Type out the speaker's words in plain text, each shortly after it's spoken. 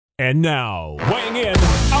And now, weighing in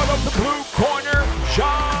out of the blue corner,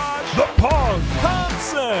 Josh the Punk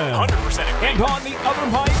Thompson. 100% agree. And on the other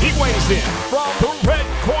mic, he weighs in from the red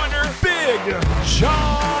corner, Big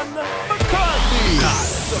John McCarthy.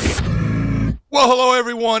 Well, hello,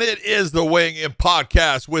 everyone. It is the Weighing In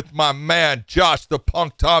Podcast with my man, Josh the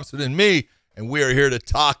Punk Thompson, and me. And we are here to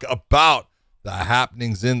talk about the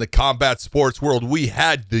happenings in the combat sports world. We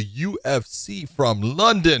had the UFC from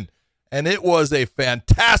London, and it was a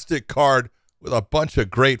fantastic card with a bunch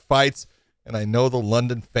of great fights. And I know the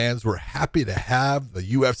London fans were happy to have the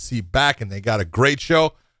UFC back, and they got a great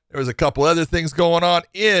show. There was a couple other things going on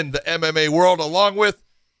in the MMA world, along with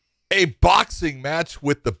a boxing match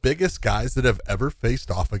with the biggest guys that have ever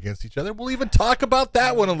faced off against each other. We'll even talk about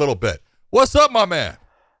that one a little bit. What's up, my man?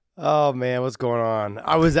 Oh man, what's going on?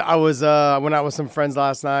 I went out with some friends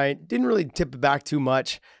last night. Didn't really tip it back too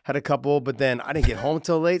much. Had a couple, but then I didn't get home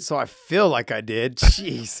till late, so I feel like I did.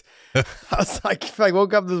 Jeez. I feel like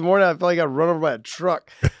woke up this morning, I felt like I got run over by a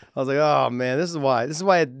truck. I was like, oh man, this is why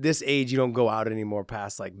at this age you don't go out anymore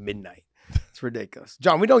past like midnight. It's ridiculous.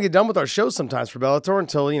 John, we don't get done with our shows sometimes for Bellator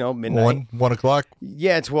until, midnight. 1 o'clock?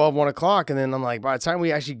 Yeah, 12, 1 o'clock. And then I'm like, by the time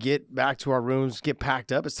we actually get back to our rooms, get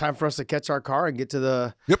packed up, it's time for us to catch our car and get to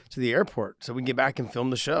the airport so we can get back and film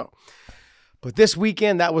the show. But this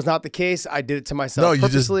weekend, that was not the case. I did it to myself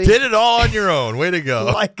purposely. You just did it all on your own. Way to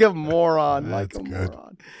go. Like a moron.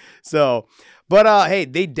 Moron. So, but hey,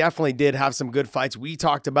 they definitely did have some good fights. We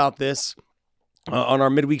talked about this on our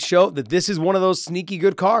midweek show, that this is one of those sneaky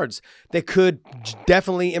good cards that could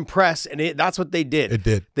definitely impress, and that's what they did. It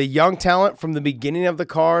did. The young talent from the beginning of the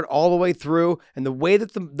card all the way through, and the way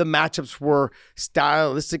that the matchups were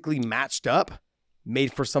stylistically matched up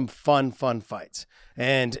made for some fun fights,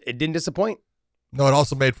 and it didn't disappoint. No, it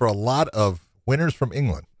also made for a lot of winners from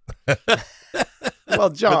England. Well,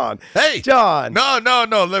 John. Hey, John. No.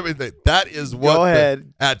 Let me think. That is what. Go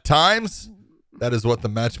ahead. At times, that is what the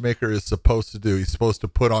matchmaker is supposed to do. He's supposed to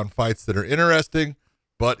put on fights that are interesting,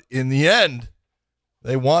 but in the end,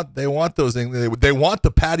 they want those things. They want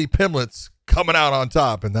the Paddy Pimblets coming out on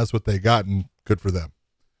top, and that's what they got, and good for them.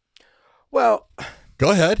 Well,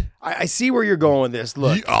 go ahead. I see where you're going with this.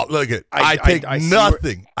 Look, I take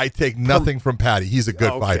nothing. I take nothing from Paddy. He's a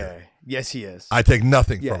good fighter. Yes, he is. I take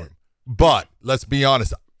nothing from him. But let's be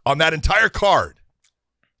honest. On that entire card,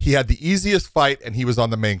 he had the easiest fight, and he was on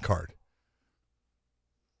the main card.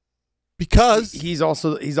 Because he's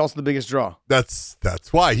also the biggest draw. That's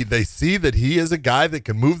why they see that he is a guy that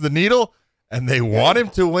can move the needle, and they want him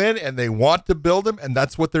to win, and they want to build him, and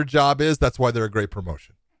that's what their job is. That's why they're a great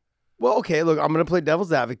promotion. Well, okay, look, I'm going to play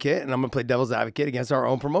devil's advocate, and I'm going to play devil's advocate against our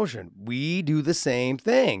own promotion. We do the same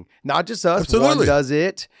thing. Not just us. Absolutely. One does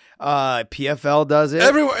it. PFL does it.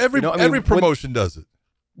 Every promotion does it.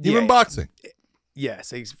 Even boxing.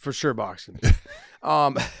 Yes, for sure boxing.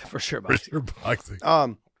 For sure boxing.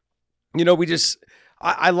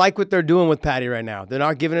 I like what they're doing with Paddy right now. They're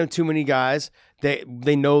not giving him too many guys.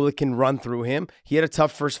 They know they can run through him. He had a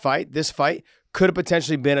tough first fight. This fight could have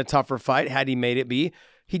potentially been a tougher fight had he made it be.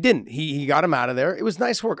 He didn't. He got him out of there. It was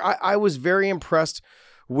nice work. I was very impressed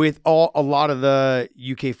with a lot of the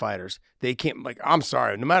UK fighters. They came I'm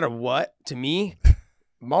sorry, no matter what, to me,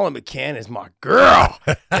 Molly McCann is my girl.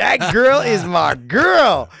 That girl is my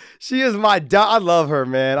girl. She is my I love her,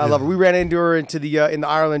 man. I love her. We ran into her in the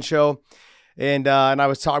Ireland show, and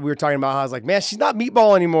we were talking about how I was like, man, she's not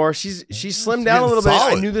meatball anymore. She's slimmed down a little bit.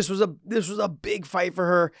 I knew this was a big fight for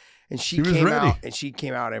her. And she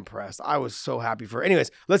came out impressed. I was so happy for her. Anyways,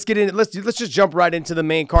 let's get in. Let's just jump right into the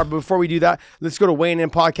main card. But before we do that, let's go to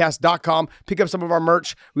weighinginpodcast.com. Pick up some of our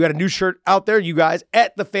merch. We got a new shirt out there, you guys,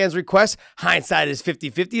 at the fans' request. Hindsight is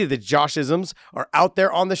 50-50. The Joshisms are out there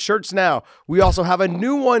on the shirts now. We also have a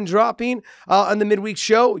new one dropping on the midweek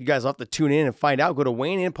show. You guys will have to tune in and find out. Go to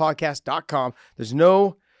weighinginpodcast.com. There's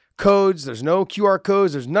no codes. There's no QR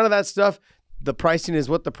codes. There's none of that stuff. The pricing is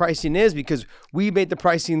what the pricing is because we made the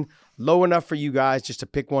pricing low enough for you guys just to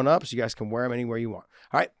pick one up so you guys can wear them anywhere you want.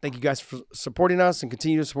 All right. Thank you guys for supporting us and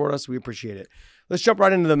continue to support us. We appreciate it. Let's jump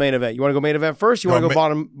right into the main event. You want to go main event first? You want to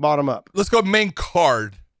go bottom up? Let's go main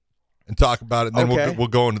card and talk about it, and then we'll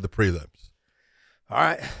go into the prelims. All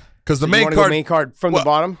right. Because the main card from the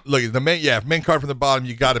bottom? Look, main card from the bottom,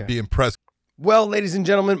 you got to be impressed. Well, ladies and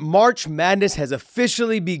gentlemen, March Madness has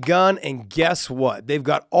officially begun, and guess what? They've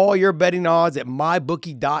got all your betting odds at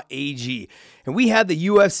mybookie.ag. And we had the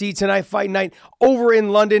UFC tonight, fight night, over in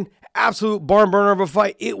London. Absolute barn burner of a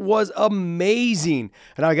fight. It was amazing.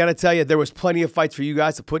 And I got to tell you, there was plenty of fights for you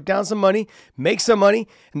guys to put down some money, make some money,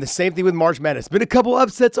 and the same thing with March Madness. Been a couple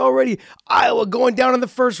upsets already. Iowa going down in the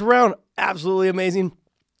first round. Absolutely amazing.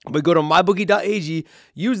 But go to mybookie.ag,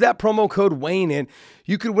 use that promo code Wayne in.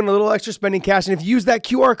 You could win a little extra spending cash. And if you use that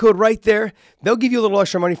QR code right there, they'll give you a little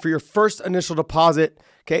extra money for your first initial deposit.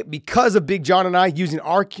 Okay, because of Big John and I using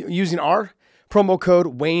our promo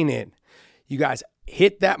code Wayne in. You guys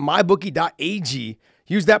hit that mybookie.ag,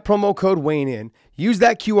 use that promo code Wayne in, use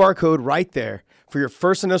that QR code right there for your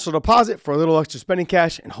first initial deposit for a little extra spending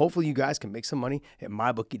cash, and hopefully you guys can make some money at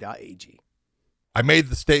mybookie.ag. I made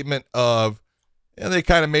the statement of, and they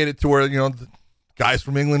kind of made it to where, the guys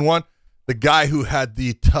from England won. The guy who had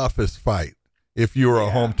the toughest fight, if you were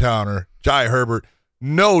a hometowner, Jai Herbert,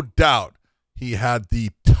 no doubt he had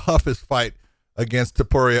the toughest fight against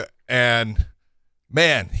Topuria. And,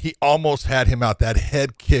 man, he almost had him out. That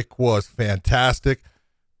head kick was fantastic,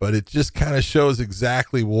 but it just kind of shows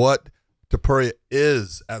exactly what Topuria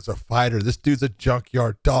is as a fighter. This dude's a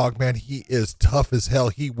junkyard dog, man. He is tough as hell.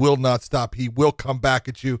 He will not stop. He will come back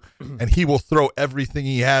at you, and he will throw everything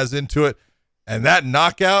he has into it. And that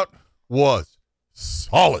knockout was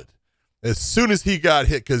solid as soon as he got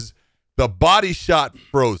hit, because the body shot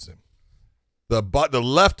froze him. The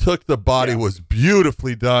left hook, the body was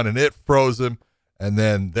beautifully done, and it froze him. And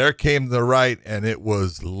then there came the right, and it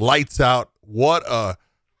was lights out. What a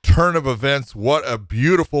turn of events. What a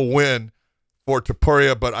beautiful win for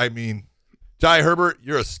Topuria. But, I mean, Jai Herbert,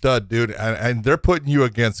 you're a stud, dude. And they're putting you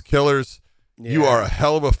against killers. Yeah. You are a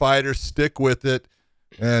hell of a fighter. Stick with it.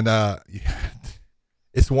 And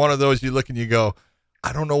it's one of those you look and you go,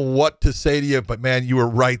 I don't know what to say to you, but, man, you were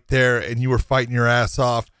right there, and you were fighting your ass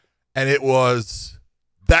off. And it was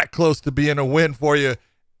that close to being a win for you.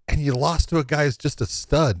 And you lost to a guy who's just a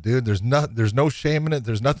stud, dude. There's no shame in it.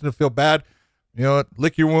 There's nothing to feel bad.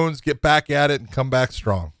 Lick your wounds, get back at it, and come back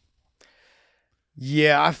strong.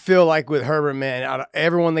 Yeah, I feel like with Herbert, man, out of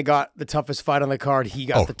everyone that got the toughest fight on the card, he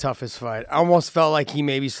got the toughest fight. I almost felt like he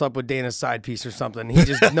maybe slept with Dana's side piece or something. He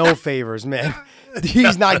just no favors, man.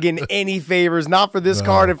 He's not getting any favors, not for this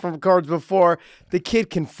card and from cards before. The kid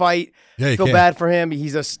can fight. Yeah, feel bad for him.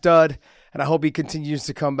 He's a stud, and I hope he continues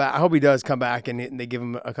to come back. I hope he does come back, and they give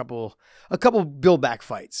him a couple build back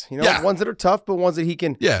fights. Ones that are tough, but ones that he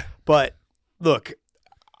can. Yeah. But look,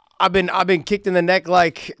 I've been kicked in the neck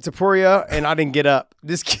like Topuria, and I didn't get up.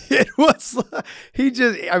 This kid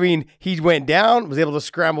he went down, was able to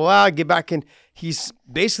scramble out, get back in. He's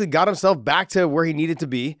basically got himself back to where he needed to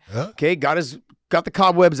be. Yeah. Okay, got the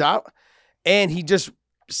cobwebs out, and he just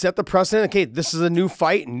set the precedent. Okay, this is a new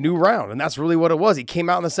fight, new round, and that's really what it was. He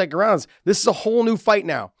came out in the second round. This is a whole new fight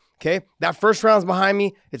now. Okay, that first round's behind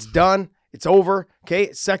me. It's done. It's over.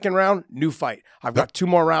 Okay, second round, new fight. I've got 2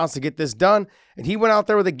 more rounds to get this done. And he went out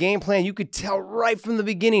there with a game plan. You could tell right from the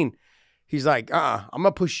beginning. He's like, I'm going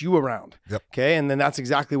to push you around. Yep. Okay, and then that's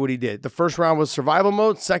exactly what he did. The first round was survival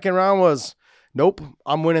mode. Second round was, nope,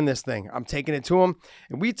 I'm winning this thing. I'm taking it to him.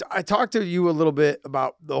 And I talked to you a little bit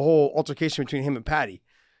about the whole altercation between him and Patty.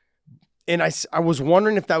 And I was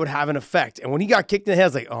wondering if that would have an effect. And when he got kicked in the head, I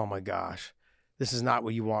was like, oh my gosh, this is not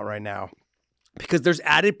what you want right now. Because there's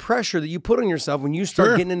added pressure that you put on yourself when you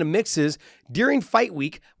start getting into mixes during fight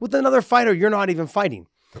week with another fighter you're not even fighting.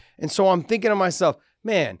 And so I'm thinking to myself,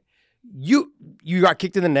 man, you got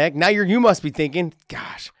kicked in the neck. Now you must be thinking,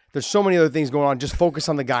 gosh, there's so many other things going on. Just focus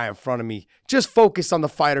on the guy in front of me. Just focus on the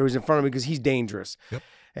fighter who's in front of me because he's dangerous. Yep.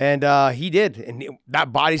 And he did. And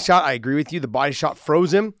that body shot, I agree with you. The body shot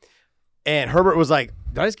froze him. And Herbert was like,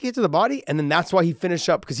 did I just get to the body? And then that's why he finished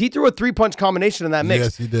up, because he threw a 3-punch combination in that mix.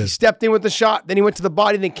 Yes, he did. He stepped in with the shot, then he went to the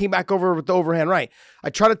body, then came back over with the overhand right.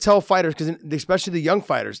 I try to tell fighters, because especially the young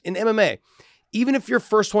fighters, in MMA, even if your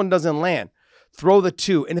first one doesn't land, throw the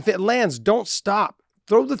 2. And if it lands, don't stop.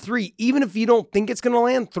 Throw the 3. Even if you don't think it's going to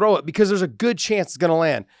land, throw it, because there's a good chance it's going to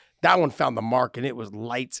land. That one found the mark, and it was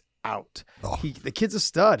lights out. Oh. The kid's a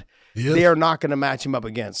stud. They are not going to match him up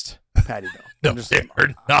against Patty, though.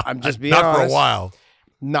 No, I'm just being honest. Not for a while.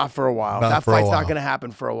 Not for a while. That fight's not going to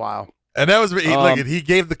happen for a while. And that was, he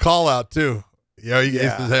gave the call out too. He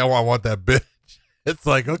says, hey, I want that bitch. It's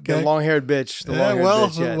like, okay. The long-haired bitch.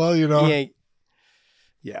 Well, He ain't.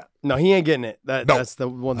 Yeah. No, he ain't getting it. That's the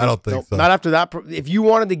one. I don't think so. Not after that. If you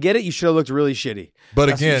wanted to get it, you should have looked really shitty. But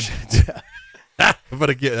again,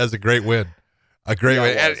 that's a great win. A great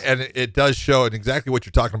win. And it does show and exactly what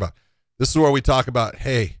you're talking about. This is where we talk about,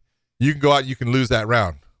 hey, you can go out, you can lose that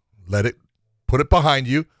round. Put it behind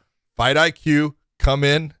you, fight IQ, come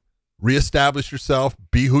in, reestablish yourself,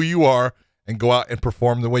 be who you are, and go out and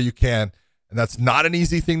perform the way you can. And that's not an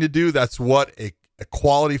easy thing to do. That's what a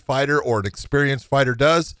quality fighter or an experienced fighter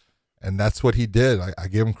does. And that's what he did. I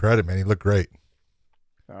give him credit, man. He looked great.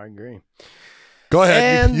 I agree. Go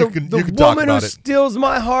ahead. And you can talk about it. The woman who steals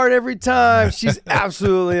my heart every time. She's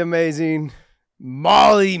absolutely amazing.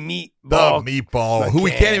 Molly Meatball. The Meatball, who we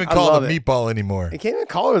can't even call the Meatball anymore. I can't even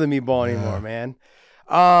call her the Meatball anymore, man.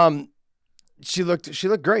 She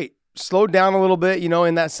looked great. Slowed down a little bit,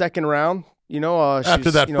 in that second round.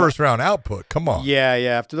 After that first round output, come on. Yeah.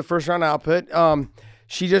 After the first round output,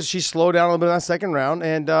 she slowed down a little bit in that second round,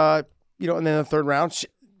 and and then the third round,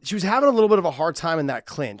 she was having a little bit of a hard time in that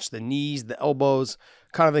clinch, the knees, the elbows,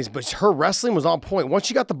 kind of things. But her wrestling was on point. Once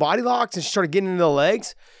she got the body locks and she started getting into the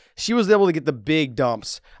legs, she was able to get the big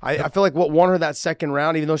dumps. I feel like what won her that second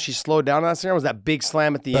round, even though she slowed down in that second round, was that big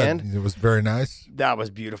slam at the end. It was very nice. That was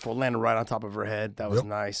beautiful. Landed right on top of her head. That was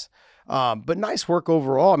nice. But nice work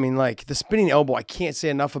overall. I mean, like the spinning elbow, I can't say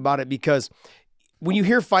enough about it because when you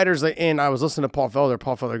hear fighters, and I was listening to Paul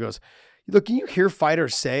Felder goes, look, can you hear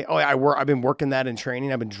fighters say, oh, I've been working that in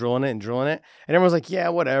training. I've been drilling it. And everyone's like, yeah,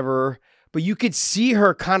 whatever. But you could see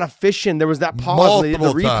her kind of fishing. There was that pause in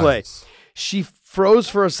the replay. Times. She froze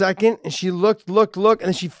for a second and she looked, and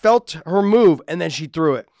then she felt her move and then she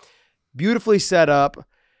threw it. Beautifully set up.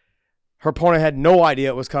 Her opponent had no idea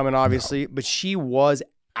it was coming, obviously, but she was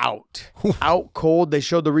out cold. They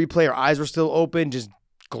showed the replay. Her eyes were still open, just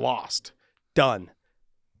glossed. Done.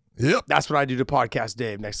 Yep. That's what I do to Podcast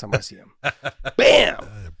Dave next time I see him. Bam!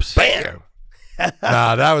 Bam!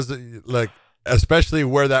 Nah, that was like, especially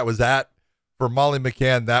where that was at for Molly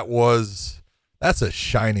McCann, that's a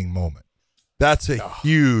shining moment. That's a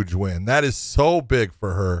huge win. That is so big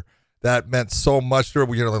for her. That meant so much to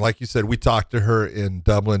her. Like you said, we talked to her in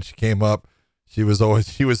Dublin. She came up. She was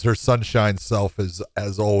her sunshine self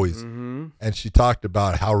as always. Mm-hmm. And she talked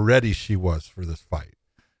about how ready she was for this fight.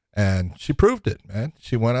 And she proved it, man.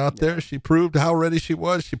 She went out there. She proved how ready she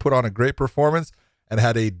was. She put on a great performance and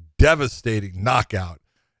had a devastating knockout.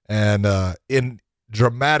 And in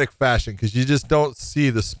dramatic fashion, because you just don't see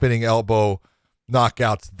the spinning elbow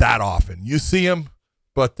knockouts that often. You see them,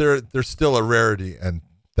 but they're still a rarity, and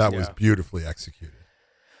that was beautifully executed.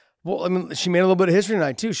 Well, I mean, she made a little bit of history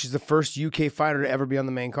tonight, too. She's the first UK fighter to ever be on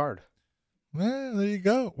the main card. Well, there you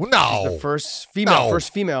go. Well, no. She's the first female.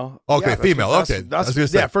 First female. Okay, yeah, female. Okay.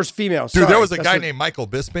 First female. Dude, there was a guy named Michael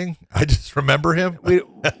Bisping. I just remember him.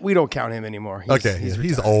 We don't count him anymore.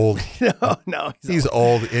 He's old. no, he's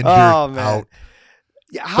old, injured, out.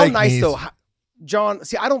 Yeah, how Fake nice, knees. Though. John,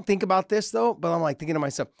 see, I don't think about this, though, but I'm like thinking to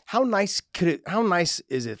myself, how nice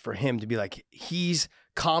is it for him to be like, he's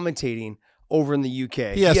commentating over in the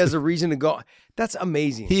UK. He has a reason to go. That's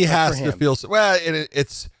amazing. He has to feel so. Well,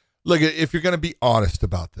 it's look, if you're going to be honest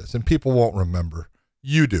about this, and people won't remember,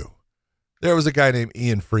 you do. There was a guy named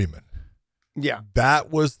Ian Freeman. Yeah. That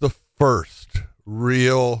was the first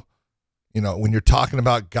real, when you're talking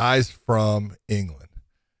about guys from England,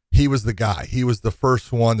 he was the guy. He was the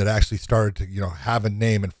first one that actually started to, have a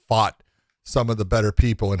name and fought some of the better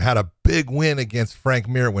people and had a big win against Frank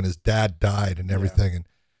Mir when his dad died and everything. Yeah. And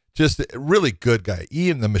just a really good guy.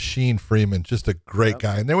 Ian the Machine Freeman, just a great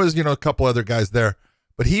guy. And there was, a couple other guys there,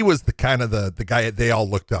 but he was the kind of the guy they all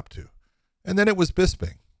looked up to. And then it was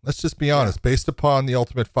Bisping. Let's just be honest, based upon The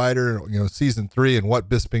Ultimate Fighter, season 3 and what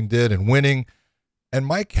Bisping did and winning. And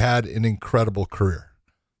Mike had an incredible career.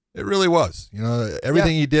 It really was,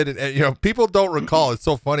 everything he did. And, people don't recall. It's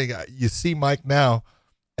so funny. You see Mike now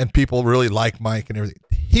and people really like Mike and everything.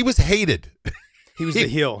 He was hated. He was the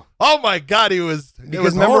heel. Oh my God, he was.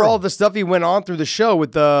 Because remember all the stuff he went on through the show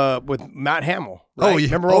with Matt Hamill. Right? Oh yeah.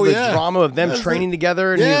 Remember all the drama of them training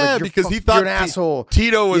together. And he was like, because he thought you're an asshole.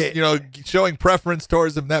 Tito was, showing preference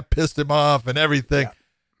towards him. That pissed him off and everything.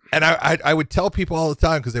 Yeah. And I would tell people all the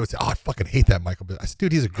time because they would say, "Oh, I fucking hate that Michael." I said,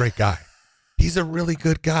 "Dude, he's a great guy. He's a really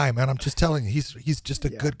good guy, man. I'm just telling you, he's just a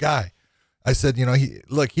good guy." I said,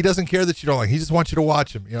 he doesn't care that you don't like him. He just wants you to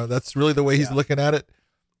watch him. That's really the way he's looking at it.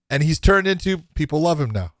 And he's turned into, people love him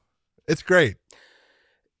now. It's great.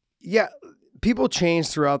 Yeah. People change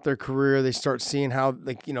throughout their career. They start seeing how,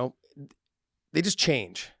 they just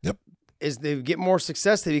change. Yep. As they get more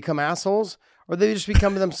success, they become assholes, or they just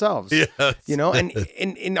become themselves. Yes.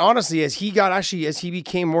 And honestly, as he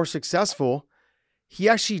became more successful, he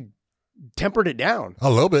actually tempered it down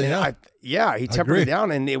a little bit. He tempered it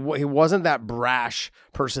down, and he wasn't that brash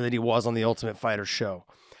person that he was on the Ultimate Fighter show.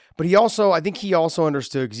 But I think he also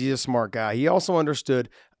understood, because he's a smart guy. He also understood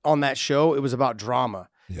on that show it was about drama.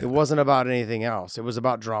 Yeah. It wasn't about anything else. It was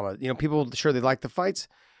about drama. People sure they liked the fights,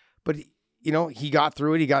 but he got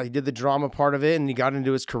through it. He did the drama part of it, and he got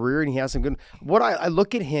into his career, and he has some good. What I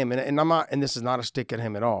look at him, and I'm not, and this is not a stick at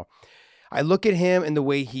him at all. I look at him and the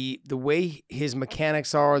way his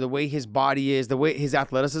mechanics are, the way his body is, the way his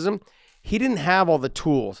athleticism. he didn't have all the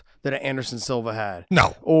tools that Anderson Silva had.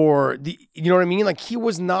 No. Or you know what I mean? Like, he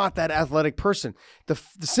was not that athletic person. The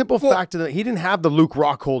simple fact of that, he didn't have the Luke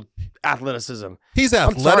Rockhold athleticism. He's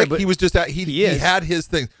athletic. Sorry, but he was just he had his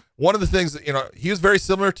things. One of the things that, he was very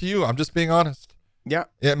similar to you. I'm just being honest. Yeah.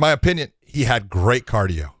 In my opinion, he had great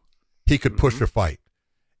cardio. He could push a fight.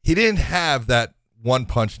 He didn't have that one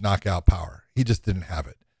punch knockout power. He just didn't have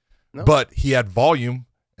it. No. But he had volume,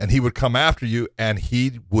 and he would come after you, and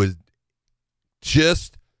he would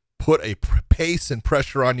just put a pace and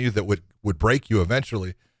pressure on you that would break you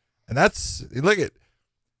eventually. And that's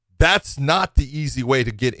not the easy way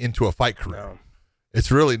to get into a fight career. No. It's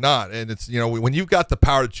really not. And it's, when you've got the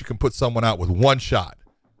power that you can put someone out with one shot,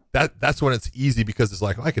 that's when it's easy, because it's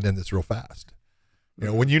like, I can end this real fast.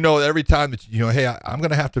 When every time that, hey, I'm going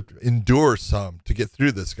to have to endure some to get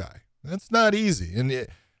through this guy. That's not easy. And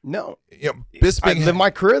no, Bisping I lived my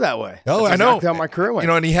career that way. Oh, That's I know. exactly how my career went.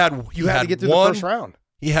 And you had to get through the first round.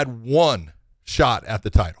 He had one shot at the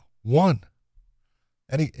title, one,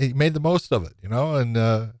 and he made the most of it. And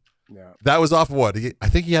that was off of what? I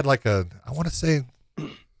think he had I want to say,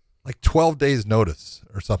 12 days notice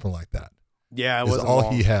or something like that. Yeah, it was wasn't all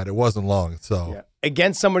long. he had. It wasn't long. So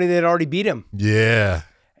against somebody that had already beat him. Yeah.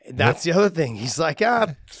 That's the other thing. He's like,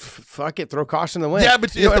 fuck it, throw caution to the wind. Yeah,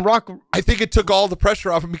 but and Rock. I think it took all the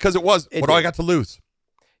pressure off him, because what do I got to lose?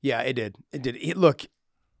 Yeah, it did. It did. Look,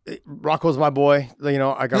 Rocco's my boy.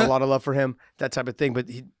 I got a lot of love for him, that type of thing. But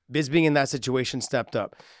Bisping in that situation stepped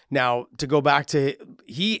up. Now, to go back to,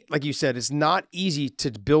 like you said, it's not easy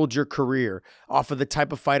to build your career off of the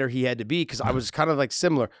type of fighter he had to be, because I was kind of like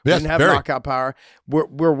similar. We didn't have knockout power.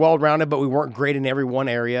 We're well-rounded, but we weren't great in every one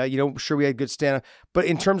area. Sure, we had good stand-up. But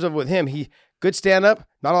in terms of with him, good stand-up,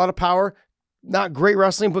 not a lot of power, not great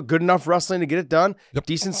wrestling, but good enough wrestling to get it done. Yep.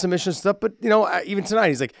 Decent submission stuff. But, even tonight,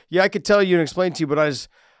 he's like, I could tell you and explain to you, but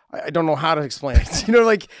I don't know how to explain it.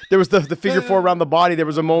 Like there was the figure four around the body. There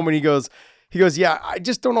was a moment he goes, yeah, I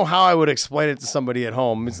just don't know how I would explain it to somebody at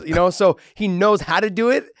home. So he knows how to do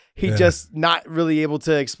it. He just not really able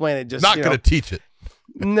to explain it. Just not going to teach it.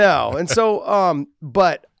 No. And so,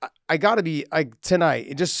 but I gotta be tonight,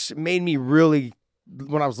 it just made me really,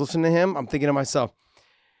 when I was listening to him, I'm thinking to myself,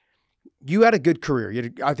 you had a good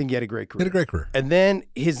career. I think you had a great career. He had a great career. And then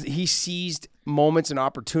he seized moments and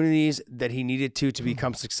opportunities that he needed to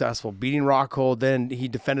become successful. Beating Rockhold, then he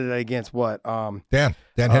defended it against what? Dan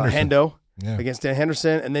Henderson. Hendo, against Dan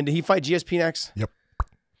Henderson. And then did he fight GSP next? Yep.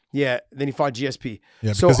 Yeah, then he fought GSP.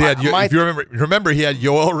 Yeah, because he had, if you remember, he had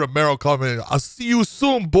Yoel Romero coming in. I'll see you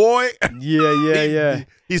soon, boy. Yeah.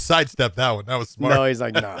 He sidestepped that one. That was smart. No, he's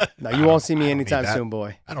like, no, you won't see me anytime soon,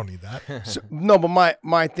 boy. I don't need that. No, but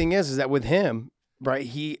my thing is that with him, right?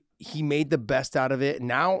 He made the best out of it.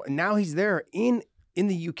 Now he's there in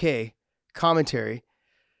the UK commentary,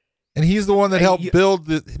 and he's the one that helped build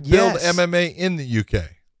MMA in the UK.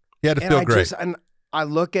 He had to feel great. And I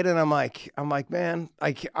look at it and I'm like, man,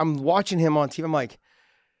 I'm watching him on TV. I'm like,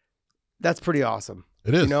 that's pretty awesome.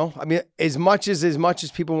 It is. I mean, as much as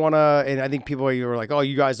people want to, and I think people are like, oh,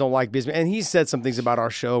 you guys don't like Bisping. And he's said some things about our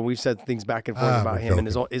show. We've said things back and forth about him and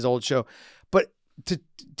his old show. But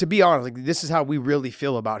to be honest, this is how we really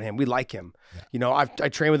feel about him. We like him. Yeah. I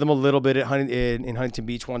trained with him a little bit in Huntington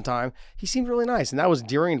Beach one time. He seemed really nice. And that was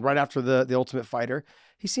right after the Ultimate Fighter.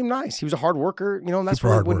 He seemed nice. He was a hard worker, and that's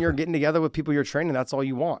when you're getting together with people you're training, that's all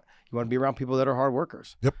you want. You want to be around people that are hard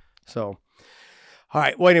workers. Yep. So, all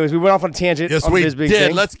right. Well, anyways, we went off on a tangent. Yes, we did.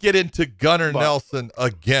 Thing. Let's get into Gunnar Nelson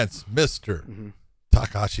against Mr.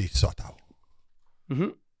 Takashi Sato. Mm-hmm.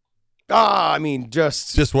 I mean,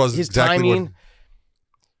 just was his exactly timing.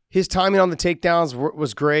 His timing on the takedowns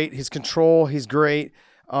was great. His control, he's great.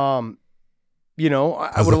 I would have liked to see him.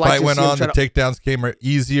 As the fight went on, the takedowns came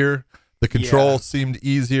easier. The control seemed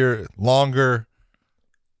easier, longer.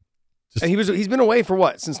 And he's been away for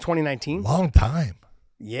what, since 2019? Long time.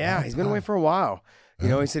 Yeah, he's been away for a while. He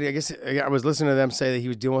said, I guess I was listening to them say that he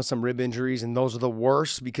was dealing with some rib injuries, and those are the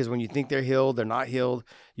worst because when you think they're healed, they're not healed.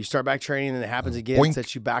 You start back training, and it happens again. It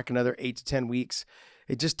sets you back another 8 to 10 weeks.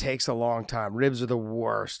 It just takes a long time. Ribs are the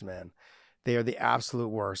worst, man. They are the absolute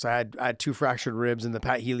worst. I had 2 fractured ribs in the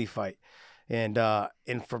Pat Healy fight, and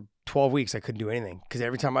for 12 weeks I couldn't do anything because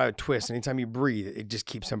every time I would twist, anytime you breathe, it just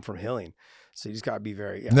keeps them from healing. So you just got to be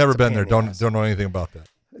very. Never been there. Don't know anything about that.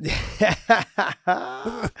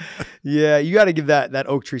 Yeah, you got to give that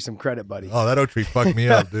oak tree some credit, buddy. Oh, that oak tree fucked me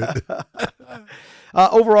up, dude.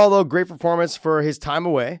 Overall, though, great performance for his time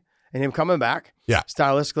away and him coming back. Yeah,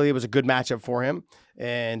 stylistically, it was a good matchup for him,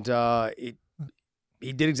 and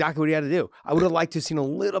he did exactly what he had to do. I would have liked to have seen a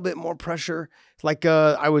little bit more pressure. Like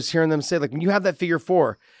I was hearing them say, like when you have that figure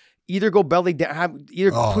 4, either go belly down,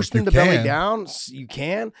 push them to belly down. You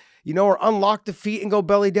can, or unlock the feet and go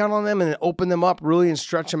belly down on them and then open them up really and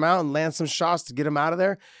stretch them out and land some shots to get them out of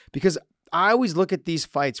there. Because I always look at these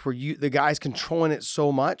fights where the guy's controlling it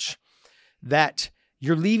so much that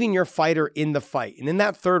you're leaving your fighter in the fight. And in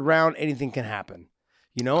that third round, anything can happen,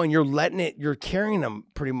 and you're carrying them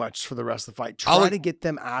pretty much for the rest of the fight. Try to get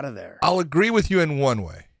them out of there. I'll agree with you in one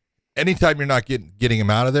way. Anytime you're not getting him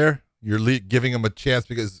out of there, you're giving him a chance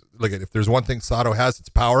because, look, if there's one thing Sato has, it's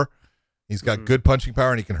power. He's got good punching power,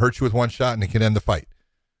 and he can hurt you with one shot, and he can end the fight.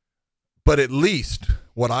 But at least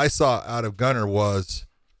what I saw out of Gunnar was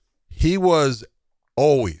he was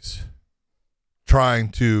always trying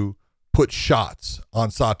to put shots on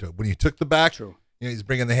Sato. When he took the back, he's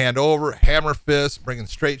bringing the hand over, hammer fist, bringing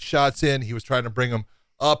straight shots in. He was trying to bring them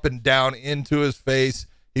up and down into his face.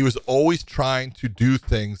 He was always trying to do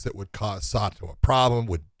things that would cause Sato a problem,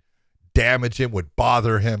 would damage him, would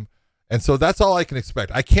bother him. And so that's all I can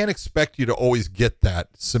expect. I can't expect you to always get that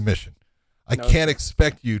submission. I can't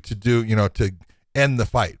expect you to do, to end the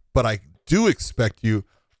fight. But I do expect you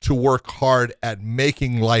to work hard at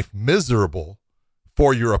making life miserable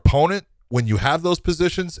for your opponent when you have those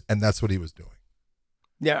positions, and that's what he was doing.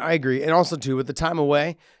 Yeah, I agree. And also, too, with the time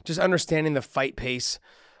away, just understanding the fight pace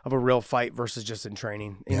of a real fight versus just in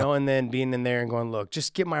training, you know, and then being in there and going, look,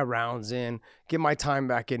 just get my rounds in, get my time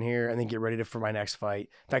back in here, and then get ready for my next fight.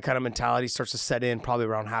 That kind of mentality starts to set in probably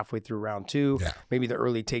around halfway through round 2, maybe the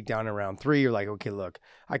early takedown in round 3. You're like, okay, look,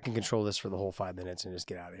 I can control this for the whole 5 minutes and just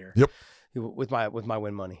get out of here. Yep. With my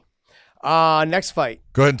win money. Next fight.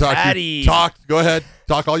 Go ahead and talk. Paddy. Go ahead.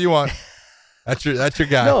 Talk all you want. That's your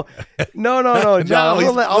guy. No, John.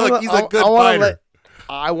 He's a good fighter.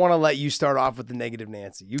 I want to let you start off with the negative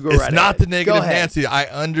Nancy. You go right ahead. It's not the negative Nancy. I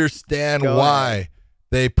understand why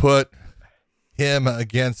they put him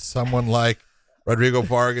against someone like Rodrigo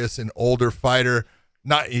Vargas, an older fighter.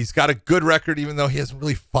 He's got a good record, even though he hasn't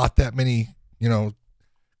really fought that many,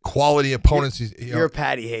 quality opponents. You're a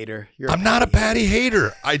Paddy hater. I'm not a Paddy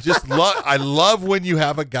hater. I just I love when you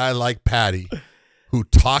have a guy like Paddy who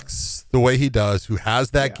talks the way he does, who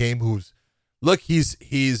has that game,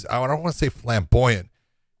 he's I don't want to say flamboyant.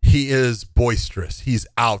 He is boisterous. He's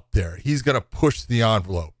out there. He's going to push the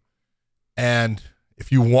envelope. And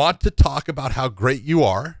if you want to talk about how great you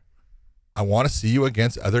are, I want to see you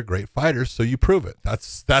against other great fighters so you prove it.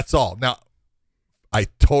 That's all. Now, I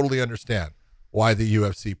totally understand why the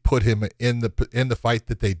UFC put him in the fight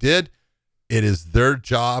that they did. It is their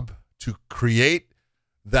job to create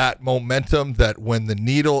that momentum that when the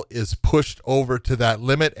needle is pushed over to that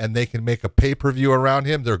limit and they can make a pay-per-view around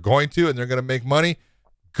him, they're going to, and they're going to make money.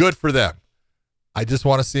 Good for them. I just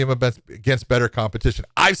want to see him against better competition.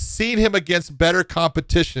 I've seen him against better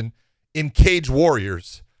competition in Cage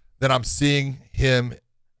Warriors than I'm seeing him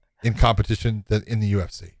in competition in the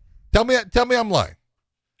UFC. Tell me I'm lying.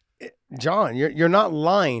 John, you're not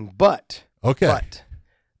lying, but But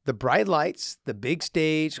the bright lights, the big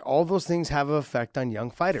stage, all those things have an effect on young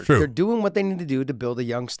fighters. True. They're doing what they need to do to build a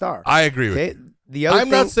young star. I agree with you. I'm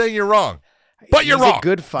not saying you're wrong, but you're wrong. He's a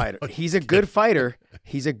good fighter. He's a good fighter.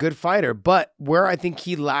 He's a good fighter. But where I think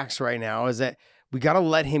he lacks right now is that we got to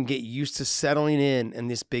let him get used to settling in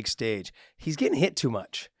this big stage. He's getting hit too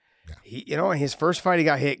much. Yeah. In his first fight, he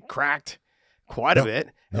got cracked quite a bit.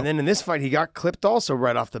 And then in this fight, he got clipped also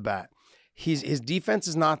right off the bat. His defense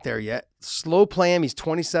is not there yet. Slow play him. He's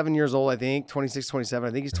 27 years old, I think. 26, 27.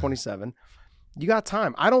 I think he's 27. You got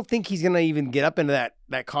time. I don't think he's going to even get up into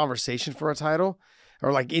that conversation for a title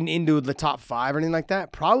or like into the top 5 or anything like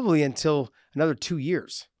that, probably until another 2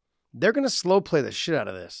 years. They're going to slow play the shit out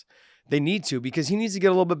of this. They need to because he needs to get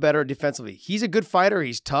a little bit better defensively. He's a good fighter.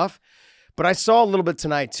 He's tough. But I saw a little bit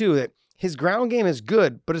tonight, too, that his ground game is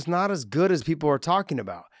good, but it's not as good as people are talking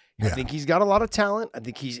about. I think he's got a lot of talent. I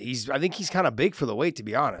think he's kind of big for the weight, to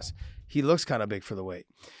be honest. He looks kind of big for the weight.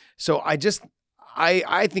 So I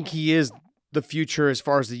think he is the future as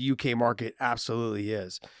far as the UK market absolutely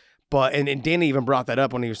is. But and Dana even brought that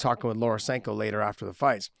up when he was talking with Lorosenko later after the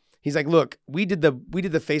fights. He's like, look, we did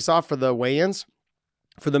the face-off for the weigh-ins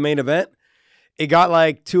for the main event. It got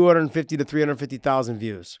like 250 to 350,000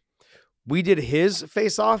 views. We did his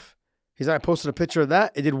face-off. He's like, I posted a picture of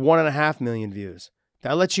that. It did 1.5 million views.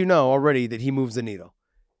 That lets you know already that he moves the needle.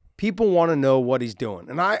 People want to know what he's doing.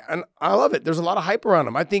 And I love it. There's a lot of hype around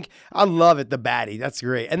him. I love it, the baddie. That's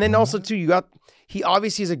great. And then also, too, he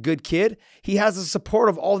obviously is a good kid. He has the support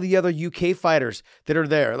of all the other UK fighters that are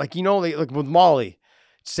there. Like with Molly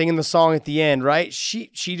singing the song at the end, right? She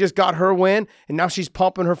just got her win, and now she's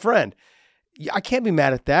pumping her friend. I can't be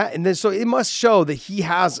mad at that. And then so it must show that he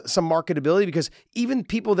has some marketability, because even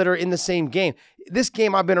people that are in the same game, this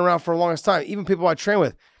game I've been around for the longest time, even people I train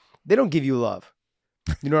with, they don't give you love.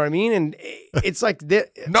 You know what I mean? And it's like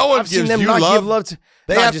no one I've seen gives them you not love. give love to.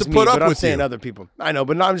 They not have just to put me, up but I'm with saying you. other people. I know,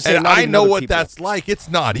 but I'm just saying. And not I even know other what people. that's like. It's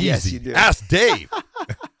not easy. Yes, you do. Ask Dave.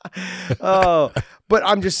 Oh, but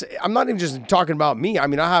I'm not even just talking about me. I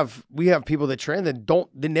mean, we have people that train that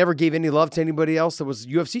they never gave any love to anybody else that was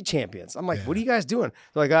UFC champions. I'm like, what are you guys doing?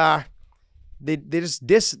 They're like, they just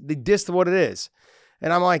diss what it is.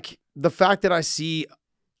 And I'm like, the fact that I see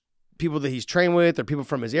people that he's trained with or people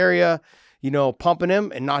from his area, pumping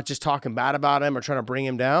him and not just talking bad about him or trying to bring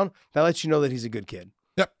him down, that lets you know that he's a good kid.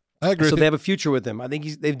 Yep, I agree. So they have a future with him. I think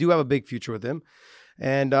they do have a big future with him.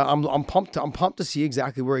 And I'm pumped. I'm pumped to see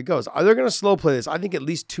exactly where he goes. They're going to slow play this. I think at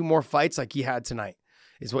least 2 more fights like he had tonight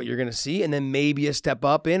is what you're going to see, and then maybe a step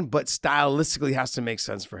up but stylistically has to make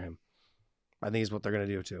sense for him. I think is what they're going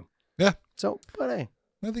to do too. Yeah. So, but hey,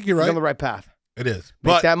 I think you're he's right. on the right path. It is.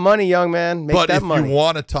 Make that money, young man. Make that money. But if you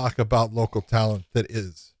want to talk about local talent that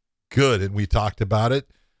is good, and we talked about it,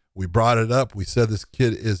 we brought it up. We said this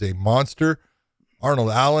kid is a monster. Arnold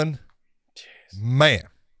Allen, man.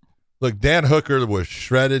 Look, Dan Hooker was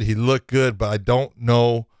shredded. He looked good, but I don't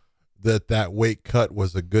know that weight cut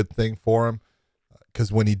was a good thing for him,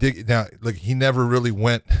 because when he did, now, look, he never really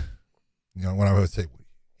went, when I would say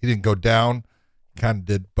he didn't go down, kind of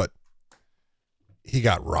did, but he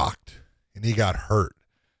got rocked and he got hurt,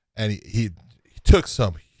 and he took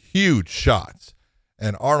some huge shots,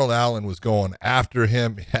 and Arnold Allen was going after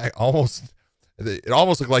him. It almost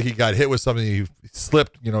looked like he got hit with something. He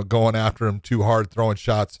slipped, going after him too hard, throwing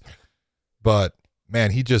shots. But man,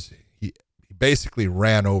 he basically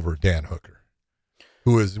ran over Dan Hooker,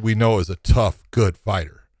 who we know is a tough, good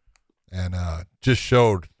fighter, and just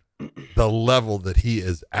showed the level that he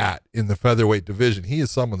is at in the featherweight division. He is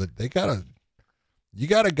someone that you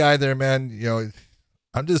got a guy there, man.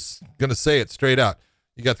 I'm just gonna say it straight out.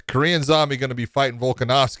 You got the Korean Zombie going to be fighting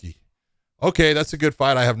Volkanovski. Okay, that's a good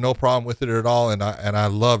fight. I have no problem with it at all, and I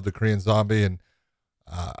love the Korean Zombie, and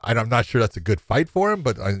I'm not sure that's a good fight for him,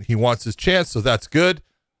 but he wants his chance, so that's good.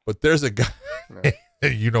 But there's a guy,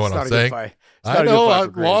 you know what I'm saying? I know.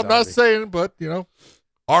 I'm not saying, but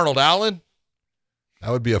Arnold Allen,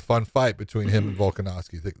 that would be a fun fight between him and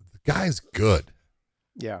Volkanovski. The guy's good.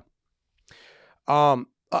 Yeah.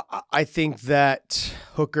 I think that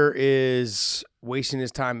Hooker is wasting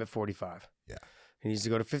his time at 45. Yeah. He needs to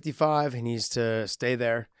go to 55. He needs to stay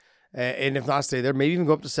there. And if not stay there, maybe even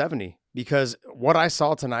go up to 70. Because what I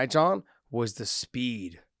saw tonight, John, was the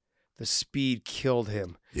speed. The speed killed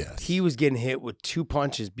him. Yes. He was getting hit with 2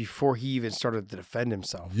 punches before he even started to defend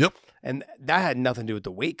himself. Yep. And that had nothing to do with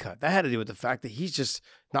the weight cut. That had to do with the fact that he's just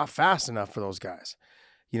not fast enough for those guys.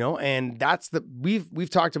 And that's we've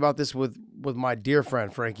talked about this with my dear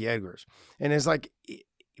friend Frankie Edgars. And it's like,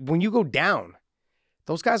 when you go down,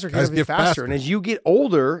 those guys are going to be faster. And as you get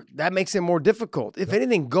older, that makes it more difficult. If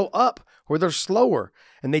anything, go up where they're slower,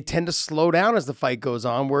 and they tend to slow down as the fight goes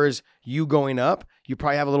on. Whereas you going up, you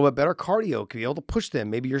probably have a little bit better cardio, can be able to push them.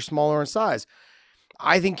 Maybe you're smaller in size.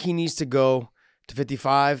 I think he needs to go to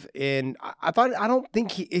 55. And I don't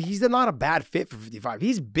think he's not a bad fit for 55.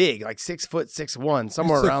 He's big, like 6 foot, 6'1",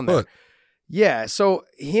 somewhere around there. Yeah. So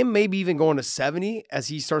him maybe even going to 70 as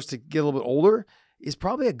he starts to get a little bit older is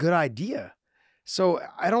probably a good idea. So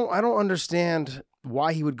I don't understand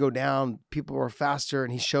why he would go down. People are faster,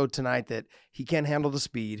 and he showed tonight that he can't handle the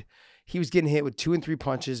speed. He was getting hit with 2 and 3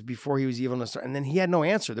 punches before he was even to start, and then he had no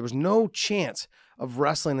answer. There was no chance of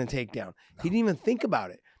wrestling and takedown. No. He didn't even think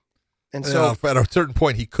about it. And so at a certain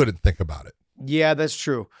point, he couldn't think about it. Yeah, that's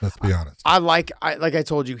true. Let's be honest. Like I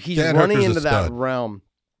told you, he's Dan running Hooker's into that realm.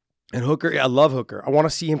 And Hooker, I love Hooker. I want to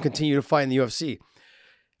see him continue to fight in the UFC.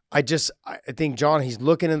 I think, John, he's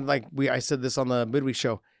looking at, like I said this on the midweek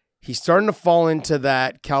show, he's starting to fall into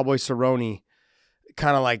that Cowboy Cerrone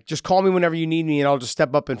kind of like, just call me whenever you need me and I'll just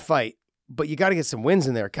step up and fight. But you got to get some wins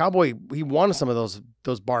in there. Cowboy, he won some of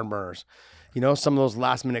those barn burners, some of those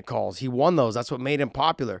last minute calls. He won those. That's what made him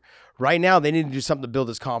popular. Right now, they need to do something to build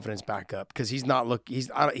his confidence back up, because he's not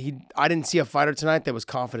I didn't see a fighter tonight that was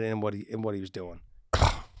confident in what he was doing.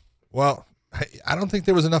 Well, I don't think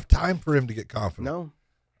there was enough time for him to get confident. No.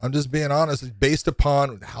 I'm just being honest. Based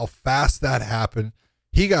upon how fast that happened,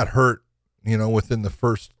 he got hurt, within the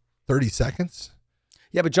first 30 seconds.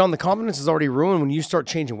 Yeah, but John, the confidence is already ruined when you start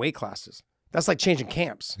changing weight classes. That's like changing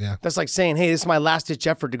camps. Yeah. That's like saying, hey, this is my last ditch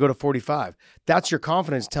effort to go to 45. That's your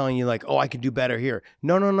confidence telling you, like, oh, I can do better here.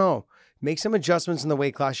 No. Make some adjustments in the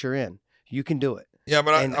weight class you're in. You can do it. Yeah,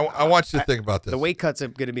 but I want you to think about this. The weight cut's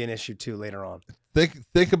going to be an issue too later on.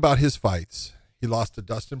 think about his fights. He lost to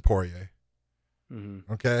Dustin Poirier.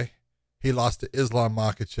 Mm-hmm. Okay. He lost to Islam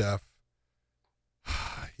Makhachev.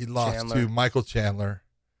 He lost to Michael Chandler.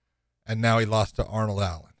 And now he lost to Arnold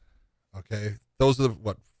Allen. Okay. Those are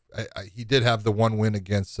he did have the one win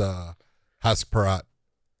against Hasparat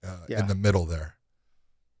in the middle there.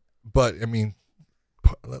 But, I mean,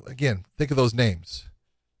 again, think of those names.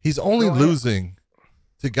 He's only losing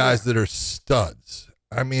to guys that are studs.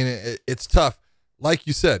 I mean, it's tough. Like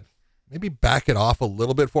you said, maybe back it off a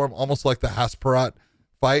little bit for him, almost like the Hasparat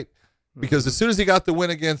fight. Because as soon as he got the win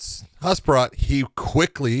against Hasparat, he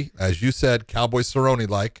quickly, as you said, Cowboy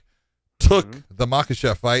Cerrone-like, took the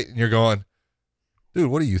Makhachev fight, and you're going,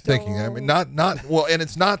 dude, what are you thinking? I mean, not well, and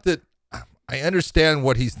it's not that I understand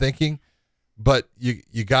what he's thinking, but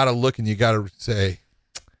you got to look and you got to say,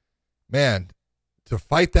 man, to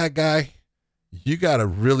fight that guy, you got to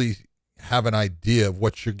really have an idea of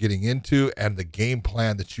what you're getting into and the game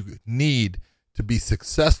plan that you need to be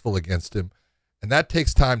successful against him. And that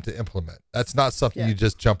takes time to implement. That's not something you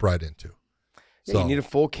just jump right into. Yeah, you need a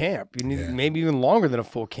full camp. You need maybe even longer than a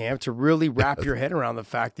full camp to really wrap your head around the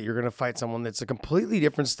fact that you're going to fight someone that's a completely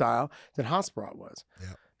different style than Hasparat was.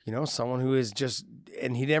 Yeah. You know, someone who is just,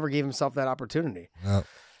 and he never gave himself that opportunity. No.